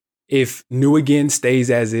 if New Again stays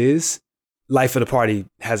as is, Life of the Party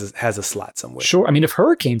has a slot somewhere. Sure. I mean, if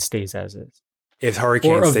Hurricane stays as is, If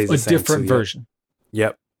Hurricane or stays the a same different too, version.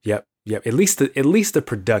 Yep. At least the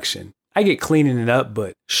production. I get cleaning it up,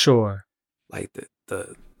 but Sure. like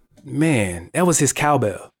the man, that was his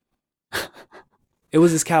cowbell. It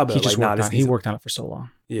was his cowbell. He just like, worked on it. He worked on it for so long.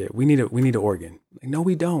 Yeah, we need an organ. Like, no,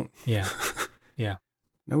 we don't. Yeah.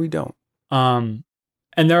 No, we don't. And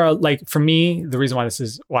there are, like, for me, the reason why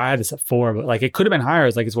I had this at 4, but like it could have been higher,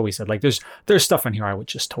 is like, it's what we said. Like there's stuff in here I would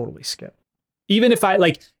just totally skip. Even if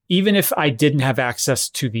I didn't have access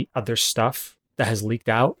to the other stuff that has leaked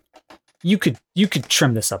out, you could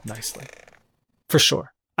trim this up nicely. For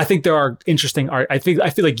sure. I think there are interesting art. I feel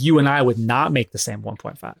like you and I would not make the same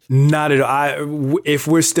 1.5. Not at all. If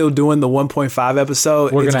we're still doing the 1.5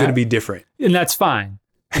 episode, it's going to be different. And that's fine.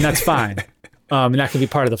 And that can be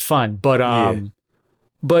part of the fun. But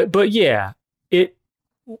but yeah,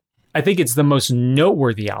 I think it's the most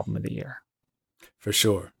noteworthy album of the year. For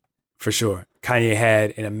sure. Kanye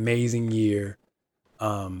had an amazing year,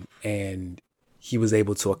 and he was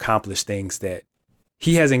able to accomplish things that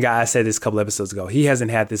he hasn't got. I said this a couple episodes ago. He hasn't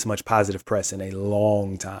had this much positive press in a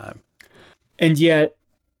long time. And yet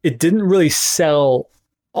it didn't really sell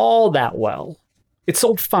all that well. It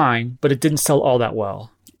sold fine, but it didn't sell all that well.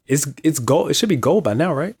 It's gold. It should be gold by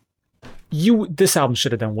now, right? This album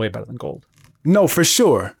should have done way better than gold. No, for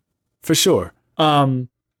sure.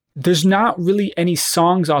 There's not really any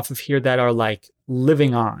songs off of here that are like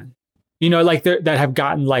living on, you know, like that have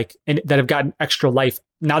gotten extra life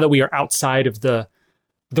now that we are outside of the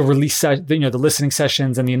release, the listening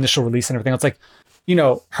sessions and the initial release and everything. It's like, you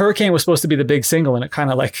know, Hurricane was supposed to be the big single and it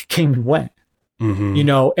kind of like came and went. Mm-hmm. You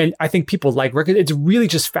know, and I think people like records. It's really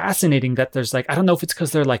just fascinating that there's like, I don't know if it's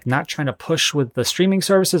because they're like not trying to push with the streaming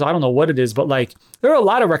services. I don't know what it is, but like there are a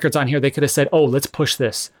lot of records on here they could have said, oh, let's push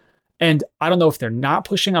this. And I don't know if they're not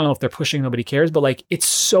pushing. I don't know if they're pushing, nobody cares. But like, it's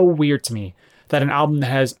so weird to me that an album that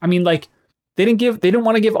has, I mean, like they didn't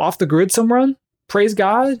want to give Off the Grid some run. Praise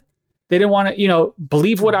God. They didn't want to, you know,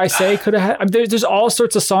 Believe What I Say could have had. I mean, there's all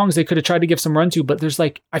sorts of songs they could have tried to give some run to, but there's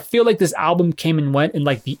like, I feel like this album came and went and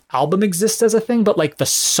like the album exists as a thing, but like the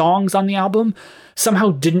songs on the album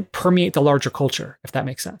somehow didn't permeate the larger culture, if that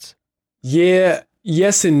makes sense. Yeah,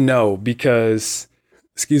 yes and no, because,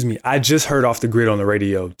 excuse me, I just heard Off the Grid on the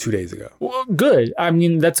radio 2 days ago. Well, good. I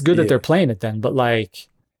mean, that's good that Yeah. they're playing it then, but like,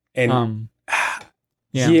 And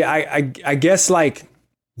yeah. yeah, I guess like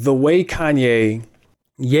the way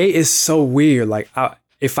Ye is so weird. Like,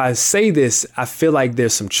 if I say this, I feel like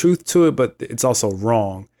there's some truth to it, but it's also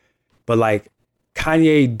wrong. But like,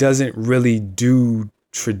 Kanye doesn't really do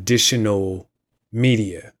traditional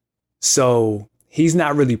media. So he's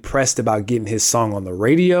not really pressed about getting his song on the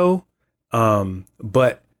radio.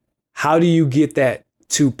 But how do you get that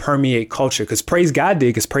to permeate culture? Because Praise God did,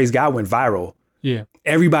 because Praise God went viral. Yeah.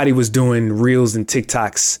 Everybody was doing reels and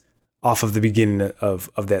TikToks off of the beginning of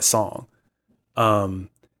that song.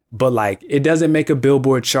 But like, it doesn't make a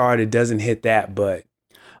Billboard chart. It doesn't hit that, but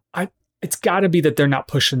it's got to be that they're not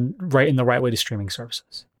pushing right in the right way to streaming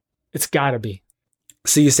services. It's got to be.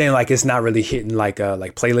 so you're saying like it's not really hitting like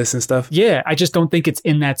playlists and stuff? Yeah, I just don't think it's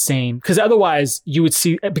in that same, because otherwise you would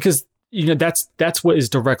see, because that's what is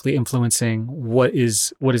directly influencing what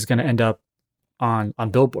is going to end up on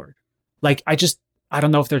Billboard. Like I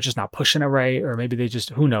don't know if they're just not pushing it right, or maybe they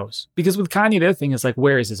just, who knows? Because with Kanye, the other thing is like,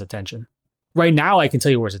 where is his attention? Right now, I can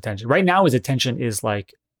tell you where his attention. Right now, his attention is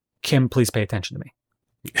like, Kim, please pay attention to me.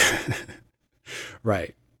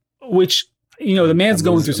 Right. Which, the man's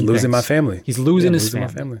going through some losing things. my family. He's losing his losing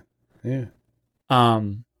family. my family. Yeah.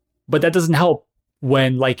 But that doesn't help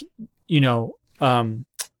when like, the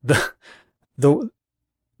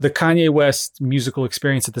Kanye West musical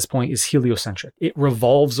experience at this point is heliocentric. It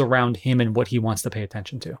revolves around him and what he wants to pay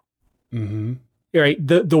attention to. Mm-hmm. Right.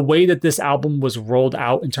 The way that this album was rolled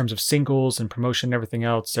out in terms of singles and promotion and everything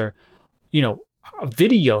else, or,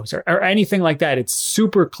 videos or anything like that, it's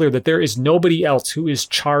super clear that there is nobody else who is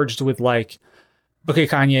charged with like, okay,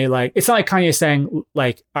 Kanye, like, it's not like Kanye saying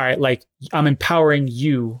like, all right, like I'm empowering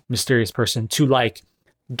you, mysterious person, to like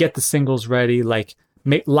get the singles ready, like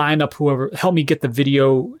line up whoever, help me get the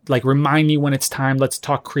video, like remind me when it's time, let's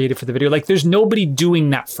talk creative for the video. Like there's nobody doing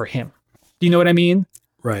that for him. Do you know what I mean?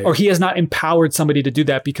 Right. Or he has not empowered somebody to do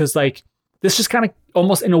that, because like this just kind of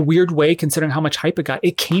almost in a weird way, considering how much hype it got,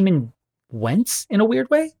 it came and went in a weird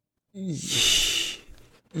way. Yes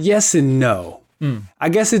and no. I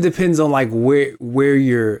guess it depends on like where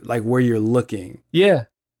you're looking. Yeah.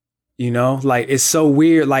 Like it's so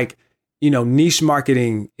weird. Like, niche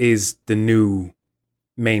marketing is the new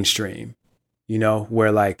mainstream,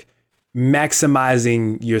 where like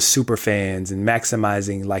maximizing your super fans and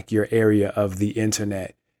maximizing like your area of the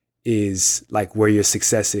internet is like where your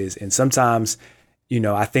success is. And sometimes,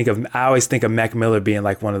 I always think of Mac Miller being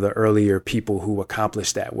like one of the earlier people who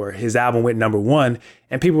accomplished that, where his album went #1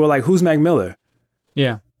 and people were like, who's Mac Miller?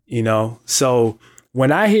 Yeah. So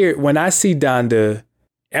when I see Donda,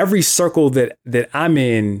 every circle that I'm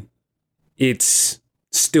in, it's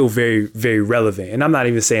still very, very relevant. And I'm not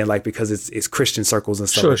even saying like because it's Christian circles and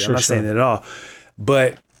stuff like that. I'm not saying that at all.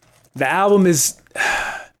 But the album is,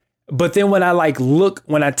 but then when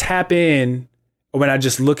I tap in, or when I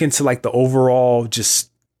just look into like the overall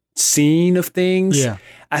just scene of things,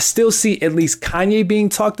 I still see at least Kanye being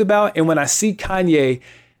talked about. And when I see Kanye,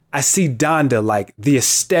 I see Donda, like the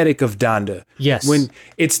aesthetic of Donda. Yes. When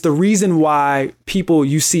it's the reason why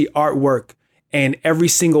you see artwork and every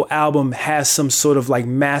single album has some sort of like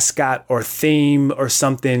mascot or theme or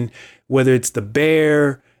something, whether it's the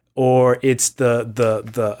bear or it's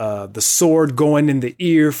the sword going in the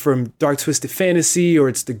ear from Dark Twisted Fantasy, or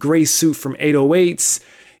it's the gray suit from 808s,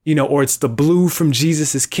 or it's the blue from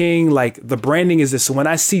Jesus is King. Like the branding is this. So when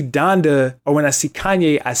I see Donda, or when I see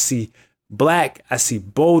Kanye, I see black, I see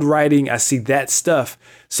bold writing, I see that stuff.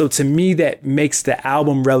 So to me, that makes the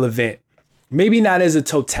album relevant. Maybe not as a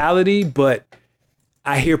totality, but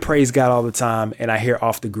I hear Praise God all the time, and I hear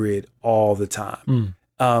Off the Grid all the time.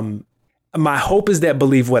 My hope is that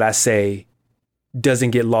Believe What I Say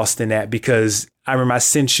doesn't get lost in that, because I remember I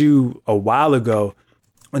sent you a while ago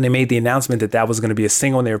when they made the announcement that was going to be a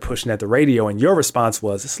single and they were pushing at the radio, and your response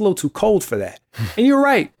was, it's a little too cold for that. And you're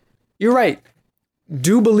right. You're right.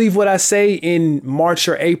 Do Believe What I Say in March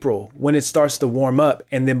or April when it starts to warm up.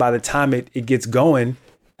 And then by the time it gets going,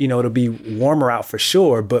 it'll be warmer out for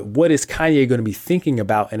sure. But what is Kanye going to be thinking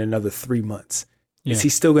about in another 3 months? Yeah. Is he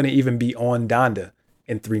still going to even be on Donda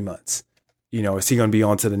in 3 months? Is he going to be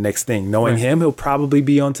on to the next thing? Knowing him, he'll probably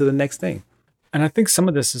be on to the next thing. And I think some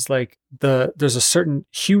of this is like there's a certain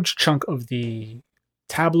huge chunk of the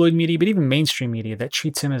tabloid media, but even mainstream media, that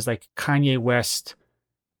treats him as like Kanye West,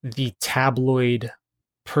 the tabloid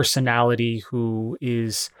personality who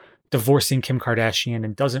is divorcing Kim Kardashian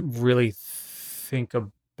and doesn't really think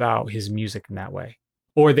about his music in that way.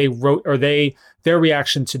 Or their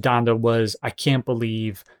reaction to Donda was, I can't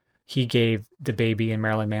believe he gave DaBaby and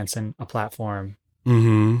Marilyn Manson a platform.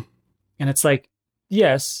 Mm-hmm. And it's like,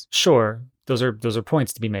 yes, sure, those are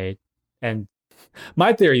points to be made. And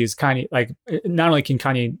my theory is Kanye, like, not only can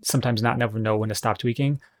Kanye sometimes never know when to stop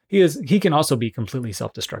tweaking, he can also be completely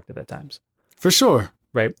self-destructive at times. For sure.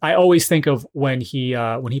 Right. I always think of when he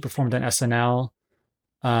performed on SNL,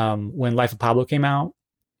 when Life of Pablo came out,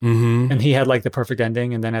 mm-hmm. and he had like the perfect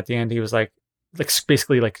ending, and then at the end he was like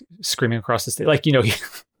basically like screaming across the stage, like, you know, do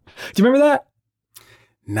you remember that?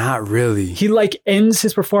 Not really. He like ends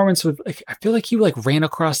his performance with like, I feel like he like ran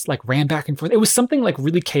back and forth. It was something like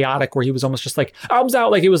really chaotic where he was almost just like, album's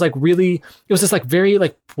out. Like it was this like very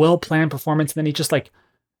like well-planned performance. And then he just like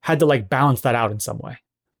had to like balance that out in some way,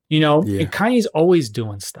 you know? Yeah. And Kanye's always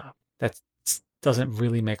doing stuff that doesn't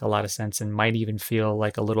really make a lot of sense and might even feel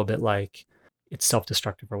like a little bit like it's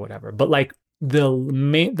self-destructive or whatever. But like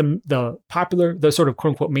the popular, the sort of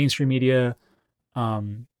quote unquote mainstream media,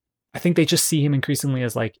 I think they just see him increasingly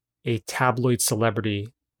as like a tabloid celebrity.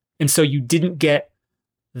 And so you didn't get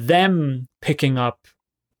them picking up,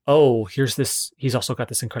 oh, here's this, he's also got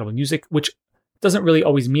this incredible music, which doesn't really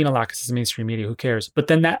always mean a lot because it's mainstream media, who cares? But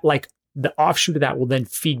then that like the offshoot of that will then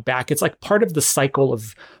feed back. It's like part of the cycle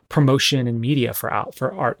of promotion and media for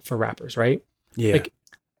art, for rappers, right? Yeah. Like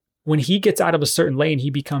when he gets out of a certain lane, he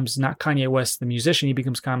becomes not Kanye West, the musician, he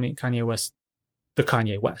becomes Kanye West, the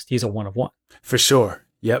Kanye West. He's a one of one. For sure.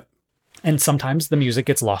 Yep. And sometimes the music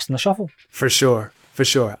gets lost in the shuffle. For sure. For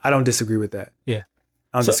sure. I don't disagree with that. Yeah.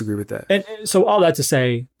 I don't disagree with that. And so all that to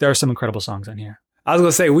say, there are some incredible songs on here. I was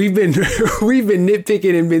gonna say we've been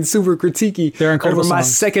nitpicking and been super critiquey There are incredible over my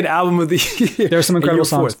songs. second album of the year. There are some incredible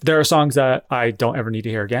songs. Fourth. There are songs that I don't ever need to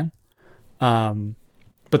hear again.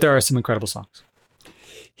 But there are some incredible songs.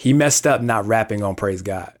 He messed up not rapping on Praise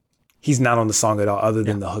God. He's not on the song at all, other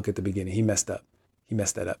than the hook at the beginning. He messed up. He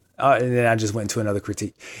messed that up. And then I just went into another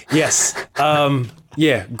critique. Yes.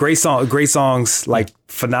 Yeah. Great songs, like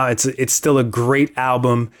phenomenal. It's still a great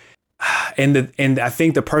album. And I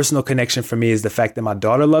think the personal connection for me is the fact that my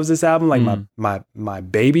daughter loves this album, like my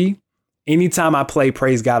baby. Anytime I play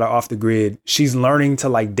Praise God or Off the Grid, she's learning to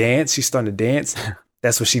like dance. She's starting to dance.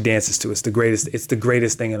 That's what she dances to. It's the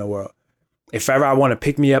greatest thing in the world. If ever I want to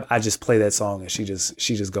pick me up, I just play that song and she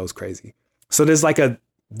just goes crazy. So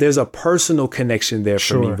there's a personal connection there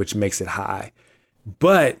for me, which makes it high.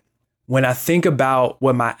 But when I think about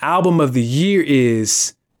what my album of the year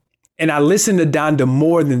is, and I listen to Donda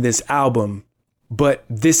more than this album, but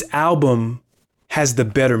this album has the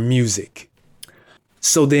better music.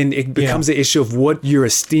 So then it becomes an issue of what you're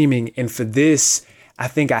esteeming. And for this, I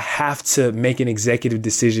think I have to make an executive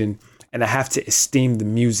decision and I have to esteem the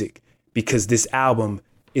music because this album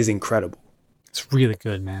is incredible. It's really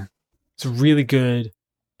good, man. It's really good.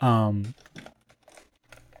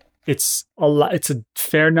 It's a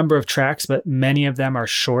fair number of tracks, but many of them are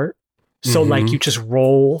short. So like you just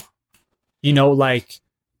roll, you know, like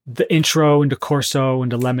the intro into Corso,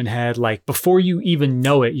 into Lemonhead, like before you even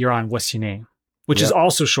know it, you're on What's Your Name, which is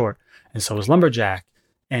also short. And so is Lumberjack.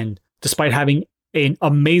 And despite having an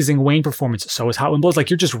amazing Wayne performance, so is Hot Wind Blows. Like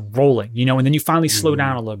you're just rolling, you know, and then you finally slow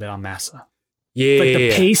down a little bit on Massa. Yeah. Like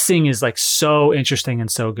the pacing is like so interesting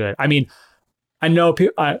and so good. I mean, I know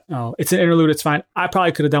it's an interlude. It's fine. I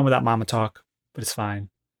probably could have done without Mama Talk, but it's fine.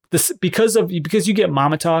 This because you get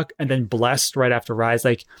Mama Talk and then Blessed right after Rise.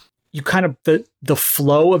 Like you kind of the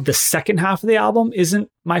flow of the second half of the album isn't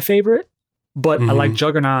my favorite, but I like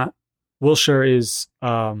Juggernaut. Wilshire is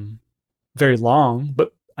very long,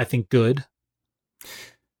 but I think good.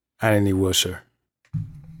 I didn't need Wilshire.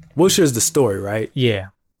 Wilshire is the story, right? Yeah.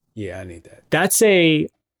 Yeah, I need that.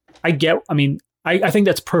 I think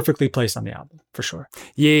that's perfectly placed on the album for sure.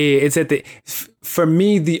 Yeah, it's for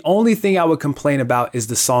me, the only thing I would complain about is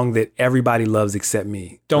the song that everybody loves except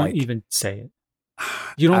me. Don't even say it.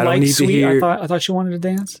 You don't like Sweet? I thought you wanted to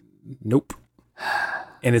dance? Nope.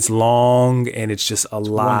 And it's long and it's just a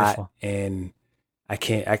lot. Wonderful. And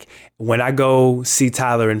when I go see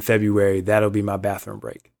Tyler in February, that'll be my bathroom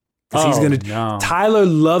break. Tyler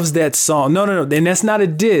loves that song. No. And that's not a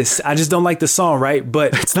diss. I just don't like the song, right?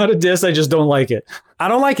 But it's not a diss. I just don't like it. I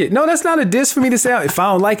don't like it. No, that's not a diss for me to say. If I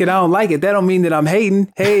don't like it, I don't like it. That don't mean that I'm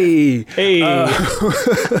hating. Hey.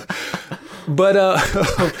 But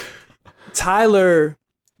Tyler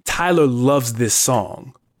loves this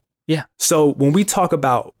song. Yeah. So when we talk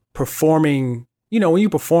about performing, you know, when you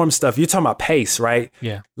perform stuff, you're talking about pace, right?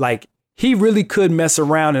 Yeah. Like he really could mess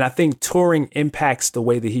around. And I think touring impacts the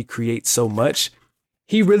way that he creates so much.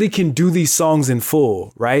 He really can do these songs in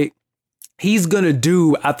full, right? He's going to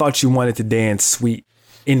do I Thought You Wanted to Dance Sweet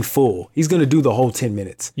in full. He's going to do the whole 10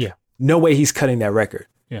 minutes. Yeah. No way he's cutting that record.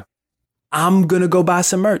 Yeah. I'm going to go buy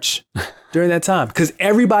some merch during that time because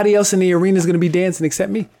everybody else in the arena is going to be dancing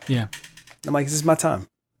except me. Yeah. I'm like, this is my time.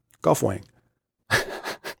 Golf Wang.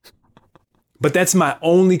 But that's my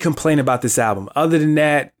only complaint about this album. Other than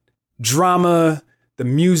that, drama, the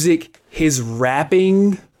music, his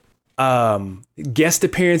rapping, guest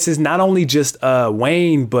appearances, not only just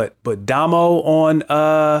Wayne, but Damo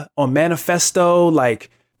on Manifesto.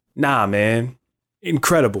 Like, nah, man.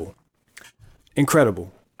 Incredible. I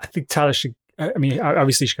think Tyler should, I mean,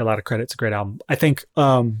 obviously she got a lot of credit. It's a great album. I think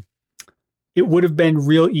it would have been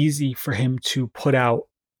real easy for him to put out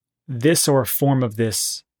this or a form of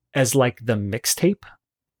this as like the mixtape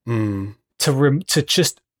to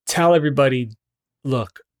just tell everybody,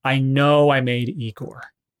 look, I know I made Igor.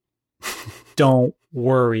 Don't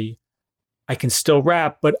worry. I can still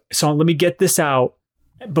rap, but so let me get this out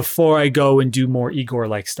before I go and do more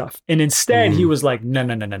Igor-like stuff. And instead he was like,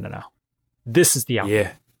 no. This is the album.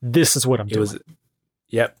 Yeah. This is what I'm doing.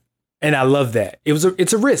 Yep. And I love that.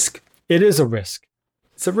 It's a risk. It is a risk.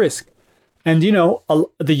 It's a risk. And, you know,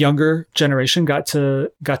 the younger generation got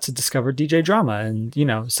to discover DJ Drama. And, you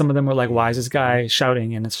know, some of them were like, why is this guy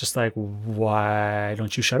shouting? And it's just like, why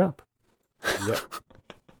don't you shut up? Yep.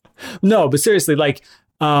 No, but seriously, like,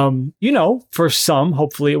 you know, for some,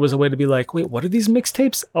 hopefully it was a way to be like, wait, what are these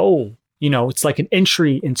mixtapes? Oh, you know, it's like an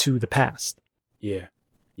entry into the past. Yeah.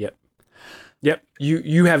 Yep.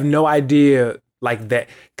 You have no idea like that.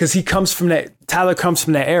 Because Tyler comes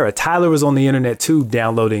from that era. Tyler was on the internet too,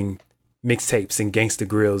 downloading mixtapes and Gangsta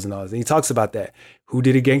Grills and all this. And he talks about that. Who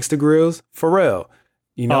did a Gangsta Grills? Pharrell.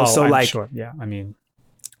 You know, I'm sure. Yeah, I mean.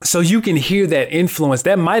 So you can hear that influence.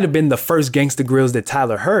 That might have been the first Gangsta Grills that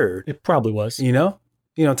Tyler heard. It probably was. You know,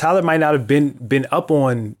 Tyler might not have been up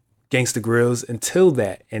on Gangsta Grills until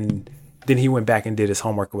that. And then he went back and did his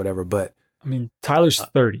homework or whatever. But I mean, Tyler's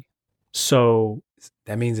 30. So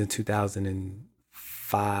that means in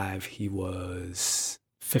 2005, he was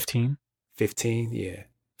 15, yeah.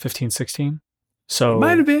 15, 16. So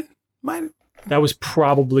might have been. That was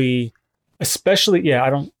probably, especially, yeah, I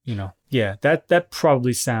don't, you know, yeah, that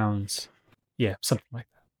probably sounds, yeah, something like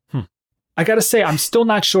that. I got to say, I'm still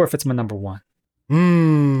not sure if it's my number one.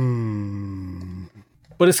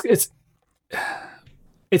 But it's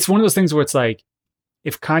one of those things where it's like,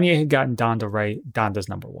 if Kanye had gotten Donda right, Donda's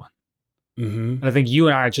number one. Mm-hmm. And I think you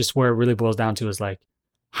and I just where it really boils down to is like,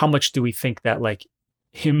 how much do we think that like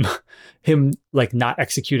him like not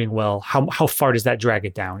executing well, how far does that drag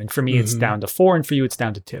it down? And for me, it's down to 4, and for you, it's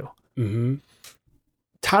down to 2. Mm-hmm.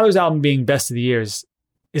 Tyler's album being best of the years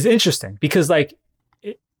is interesting because like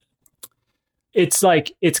it's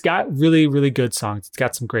like it's got really, really good songs. It's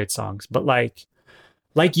got some great songs, but like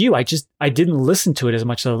you, I didn't listen to it as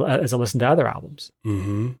much as I listened to other albums.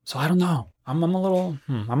 Mm-hmm. So I don't know. I'm a little,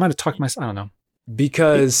 I might have talked myself. I don't know.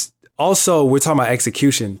 Because also we're talking about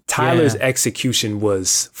execution. Tyler's execution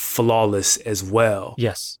was flawless as well.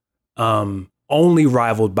 Yes. Only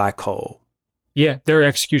rivaled by Cole. Yeah, their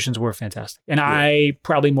executions were fantastic. And I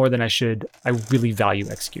probably more than I should, I really value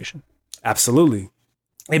execution. Absolutely.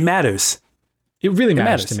 It matters. It really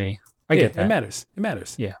matters to me. I get that. It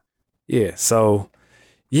matters. Yeah. Yeah. So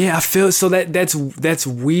yeah, I feel so that's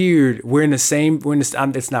weird.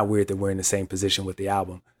 It's not weird that we're in the same position with the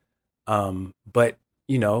album. But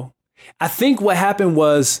you know, I think what happened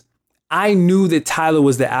was I knew that Tyler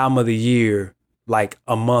was the album of the year like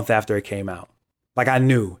a month after it came out. Like I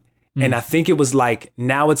knew. And I think it was like,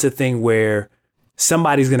 now it's a thing where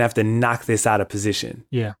somebody's going to have to knock this out of position.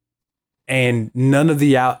 Yeah. And none of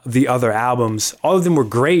the other albums, all of them were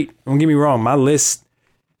great. Don't get me wrong. My list,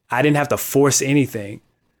 I didn't have to force anything.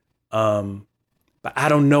 But I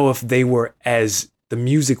don't know if the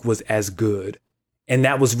music was as good. And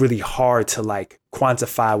that was really hard to like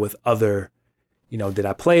quantify with other, you know, did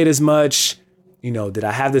I play it as much? You know, did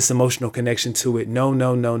I have this emotional connection to it?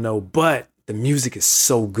 No. But the music is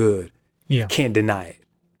so good. Yeah. Can't deny it.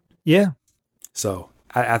 Yeah. So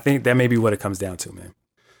I think that may be what it comes down to, man.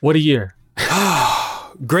 What a year.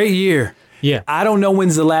 Great year. Yeah. I don't know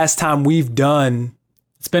when's the last time we've done.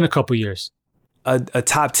 It's been a couple years. A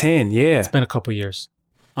top 10. Yeah. It's been a couple years.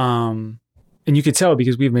 And you could tell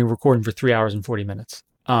because we've been recording for 3 hours and 40 minutes.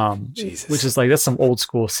 Jesus. Which is like, that's some old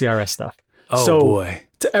school CRS stuff. Oh boy.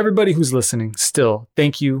 To everybody who's listening, still,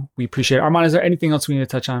 thank you. We appreciate it. Armand, is there anything else we need to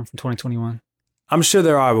touch on from 2021? I'm sure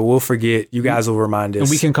there are, but we'll forget. You guys will remind us. And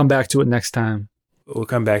we can come back to it next time. We'll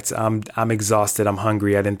come back to I'm exhausted. I'm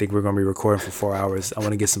hungry. I didn't think we were going to be recording for 4 hours. I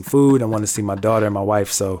want to get some food. I want to see my daughter and my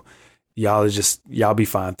wife. So y'all be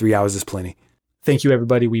fine. 3 hours is plenty. Thank you,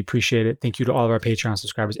 everybody. We appreciate it. Thank you to all of our Patreon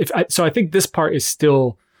subscribers. So I think this part is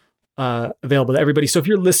still available to everybody. So if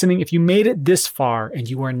you're listening, if you made it this far and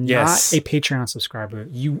you are not Yes. a Patreon subscriber,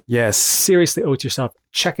 you Yes. seriously owe it to yourself.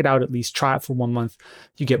 Check it out at least. Try it for 1 month.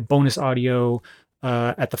 You get bonus audio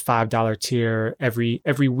at the $5 tier every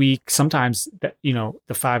week. Sometimes that, you know,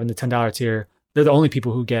 the $5 and the $10 tier, they're the only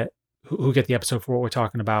people who get the episode for what we're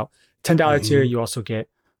talking about. $10 tier, you also get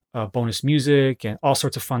bonus music and all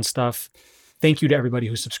sorts of fun stuff. Thank you to everybody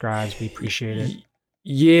who subscribes. We appreciate it.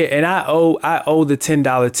 Yeah, and I owe the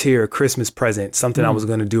 $10 tier a Christmas present. Something I was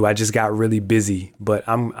gonna do. I just got really busy, but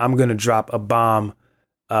I'm gonna drop a bomb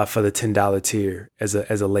for the $10 tier as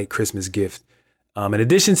a late Christmas gift. In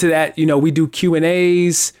addition to that, you know, we do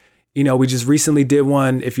Q&As. You know, we just recently did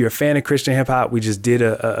one. If you're a fan of Christian hip hop, we just did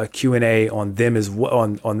a Q&A on them as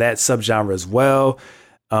well, on that subgenre as well.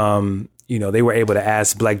 You know, they were able to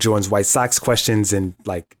ask Black Jordan's White Sox questions, and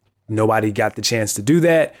like nobody got the chance to do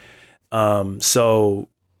that. So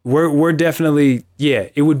we're definitely, yeah,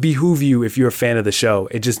 it would behoove you if you're a fan of the show.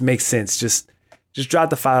 It just makes sense. Just drop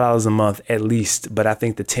the $5 a month at least, but I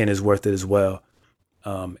think the 10 is worth it as well.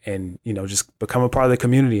 And you know, just become a part of the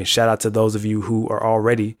community, and shout out to those of you who are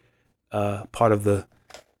already part of the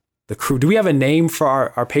crew. Do we have a name for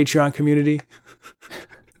our Patreon community?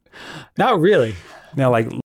 Not really. Now, like